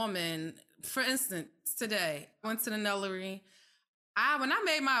 as a woman, for instance, today, I went to the nunnery. When I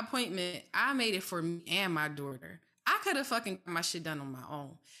made my appointment, I made it for me and my daughter. I could have fucking got my shit done on my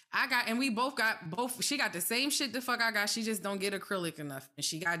own. She got the same shit the fuck I got. She just don't get acrylic enough. And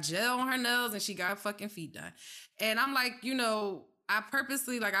she got gel on her nails and she got fucking feet done. And I'm like, I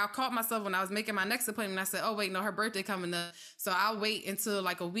purposely, I caught myself when I was making my next appointment. I said, oh, wait, no, her birthday coming up. So I'll wait until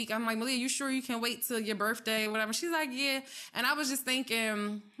like a week. I'm like, Malia, you sure you can wait till your birthday or whatever? She's like, yeah. And I was just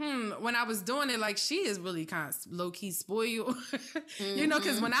thinking, when I was doing it, like, she is really kind of low-key spoiled.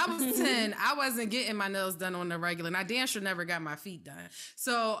 Because when I was 10, I wasn't getting my nails done on the regular. And I damn sure never got my feet done.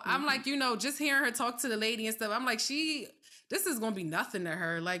 So I'm like, just hearing her talk to the lady and stuff, I'm like, this is gonna be nothing to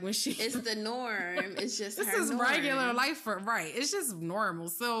her. Like when it's the norm. It's just this is norm. Regular life for It's just normal.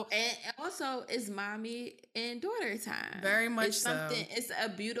 So and also it's mommy and daughter time. Very much so. It's a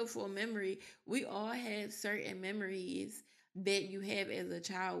beautiful memory. We all have certain memories that you have as a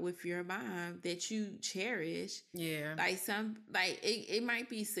child with your mom that you cherish. Yeah. It might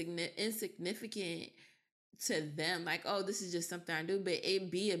be insignificant to them. Like, oh, this is just something I do, but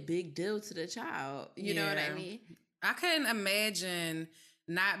it'd be a big deal to the child. You know what I mean? I couldn't imagine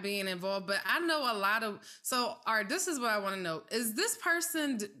not being involved, but I know a lot of, this is what I want to know. Is this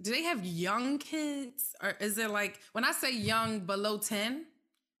person, do they have young kids? Or is it like, when I say young, below 10?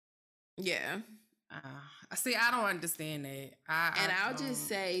 Yeah. See, I don't understand that. I'll just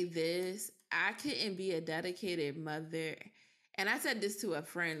say this. I couldn't be a dedicated mother. And I said this to a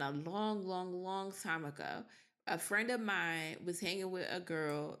friend a long, long, long time ago. A friend of mine was hanging with a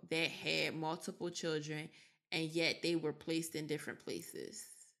girl that had multiple children, and yet they were placed in different places.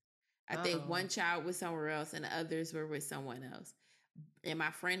 I think one child was somewhere else and the others were with someone else. And my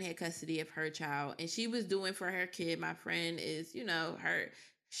friend had custody of her child, and she was doing for her kid. My friend is,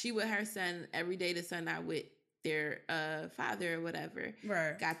 she with her son every day, the son out with their father or whatever.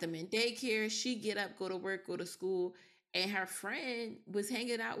 Right. Got them in daycare. She get up, go to work, go to school. And her friend was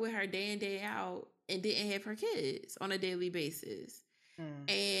hanging out with her day in, day out and didn't have her kids on a daily basis.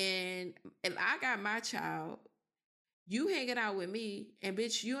 And if I got my child, you hanging out with me, and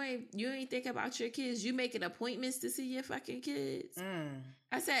bitch, you ain't think about your kids. You making appointments to see your fucking kids.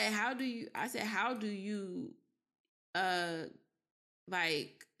 I said, how do you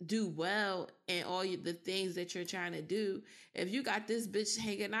like do well in the things that you're trying to do. If you got this bitch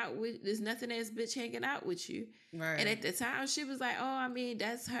hanging out with this nothing ass bitch hanging out with you, Right. and at the time she was like, oh, I mean,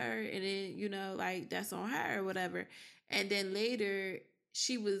 that's her, and then like that's on her or whatever. And then later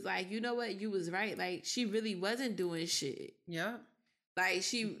she was like, you know what, you was right. Like she really wasn't doing shit. Yeah. Like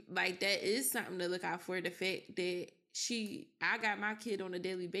she like that is something to look out for. The fact that I got my kid on a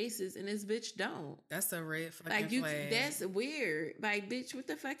daily basis and this bitch don't. That's a red fucking flag. That's weird. Like, bitch, what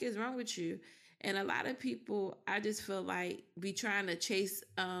the fuck is wrong with you? And a lot of people, I just feel like, be trying to chase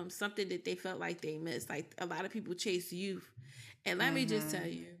something that they felt like they missed. Like, a lot of people chase youth. And let me just tell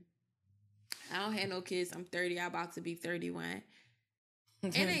you, I don't have no kids. I'm 30. I'm about to be 31.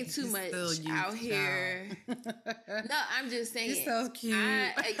 It ain't too much out here. No, I'm just saying. You're so cute.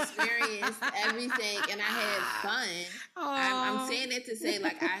 I experienced everything and I had fun. I'm saying it to say,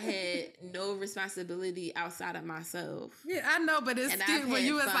 like, I had no responsibility outside of myself. Yeah, I know, but it's cute when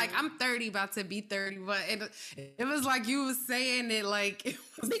you was like, I'm 30, about to be 30. But it was like you was saying it like, it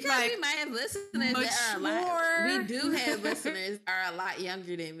was because like we might have listeners that are a lot. We do have listeners that are a lot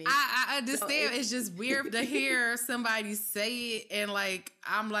younger than me. I understand. So it's just weird to hear somebody say it and like,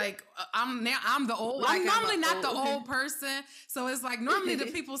 I'm like, I'm the old. I'm normally not the old person, so it's like normally the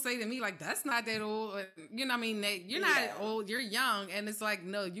people say to me like, "That's not that old." You know what I mean? You're not old. You're young, and it's like,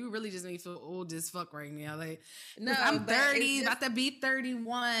 no, you really just make me feel old as fuck right now. Like, no, I'm 30, about to be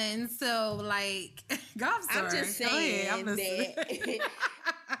 31. So like, I'm just saying that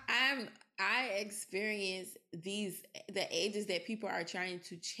I experience the ages that people are trying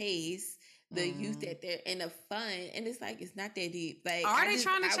to chase. The youth that they're in a fun, and it's like it's not that deep. Like, are they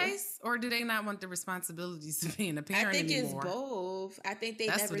trying to chase, or do they not want the responsibilities of being a parent anymore? I think it's both. I think they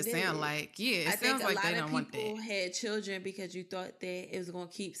That's never what it did. sounds like. Yeah, it sounds like they don't want that. A lot of people had children because you thought that it was going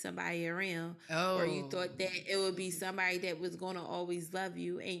to keep somebody around, or you thought that it would be somebody that was going to always love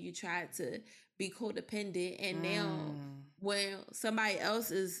you, and you tried to be codependent. And now, when somebody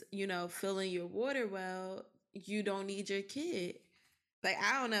else is, filling your water well, you don't need your kid. Like,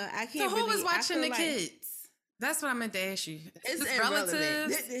 I don't know. I can't. So who was watching the kids? That's what I meant to ask you. It's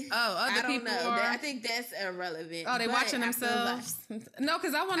relatives. Other people. I think that's irrelevant. Oh, they watching themselves? No,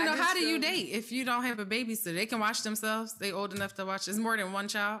 because I want to know, how do you date if you don't have a babysitter? They can watch themselves. They old enough to watch. It's more than one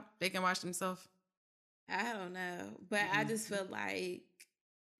child. They can watch themselves. I don't know, but I just feel like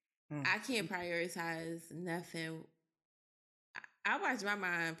I can't prioritize nothing. I watch my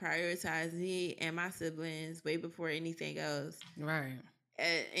mom prioritize me and my siblings way before anything else. Right.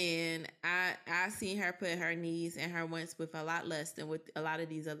 And I seen her put her needs and her wants with a lot less than what a lot of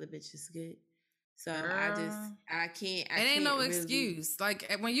these other bitches get. So I can't. It ain't no excuse.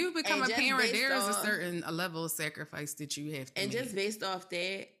 Like when you become a parent, there is a certain level of sacrifice that you have to make. Just based off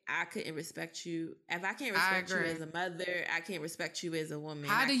that, I couldn't respect you. If I can't respect you as a mother, I can't respect you as a woman.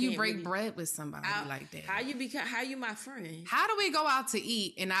 How do you break bread with somebody like that? How you my friend? How do we go out to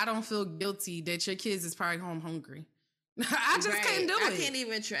eat and I don't feel guilty that your kids is probably home hungry? I just couldn't do it. I can't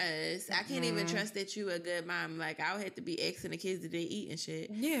even trust. I can't even trust that you a good mom. Like, I would have to be asking the kids that they eat and shit.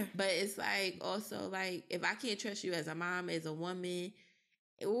 Yeah. But it's like, also, like, if I can't trust you as a mom, as a woman,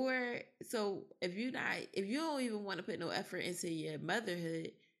 so if you don't even want to put no effort into your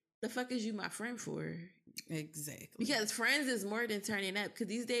motherhood, the fuck is you my friend for? Exactly. Because friends is more than turning up. Because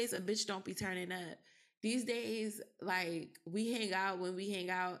these days, a bitch don't be turning up. These days, like, we hang out when we hang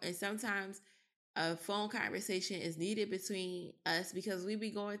out, and sometimes a phone conversation is needed between us because we be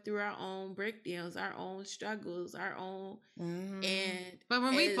going through our own breakdowns, our own struggles, our own. But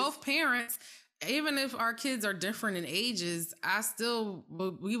when we both parents, even if our kids are different in ages,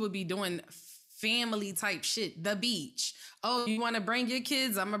 we would be doing family type shit. The beach. Oh, you want to bring your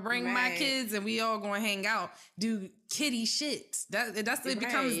kids? I'm gonna bring my kids, and we all gonna hang out, do kiddie shit. It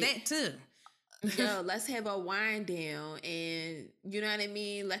becomes that too. Yo, let's have a wine down, and you know what I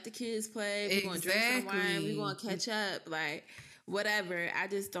mean? Let the kids play. We're going to drink some wine. We're going to catch up. Like, whatever. I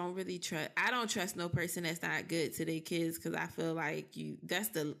just don't really trust. I don't trust no person that's not good to their kids because I feel like that's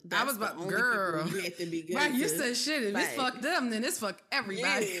the only girl. You have to be good right, to. You said shit. If it's fuck them, then it's fuck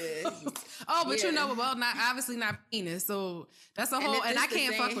everybody. Yeah. You know, well, obviously not penis. So that's a whole. And I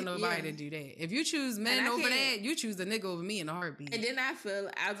can't fuck with nobody to do that. If you choose men over that, you choose a nigga over me in a heartbeat. And then I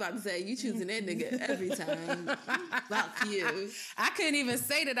was about to say, you choosing that nigga every time. Fuck you. I couldn't even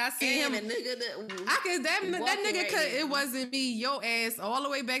say that I see him. A nigga that nigga could. It wasn't me. Your ass all the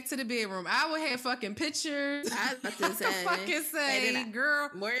way back to the bedroom. I would have fucking pictures. I was about to say,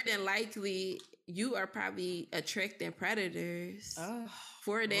 girl. More than likely, you are probably attracting predators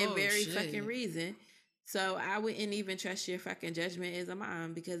for that very fucking reason. So I wouldn't even trust your fucking judgment as a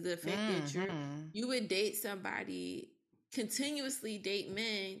mom because the fact that you would date somebody continuously date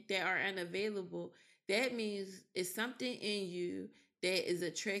men that are unavailable, that means it's something in you that is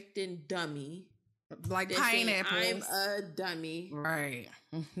attracting dummy. Like pineapples. I'm a dummy. Right.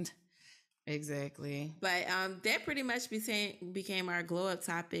 Exactly. But that pretty much became our glow up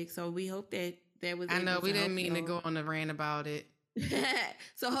topic. So we hope that was. I know we didn't mean to go on a rant about it.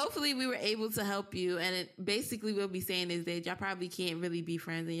 So hopefully we were able to help you. And it basically we'll be saying is that y'all probably can't really be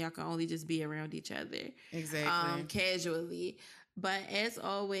friends and y'all can only just be around each other. Exactly. Casually. But as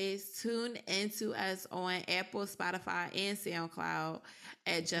always, tune into us on Apple, Spotify, and SoundCloud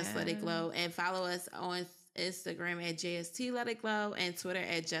at Just Let It Glow. And follow us on Instagram at JST Let It Glow and Twitter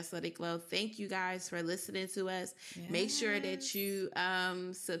at Just Let It Glow. Thank you guys for listening to us. Yes. Make sure that you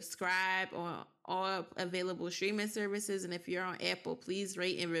subscribe on all available streaming services. And if you're on Apple, please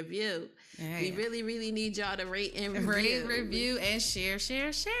rate and review. Yeah. We really, really need y'all to rate and review. Rate, review, and share.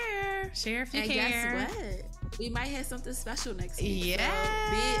 Share if you care. Guess what? We might have something special next week.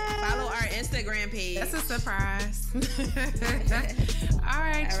 Yeah. So follow our Instagram page. That's a surprise. All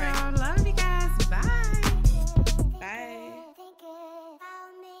right, y'all. Love you guys. Bye.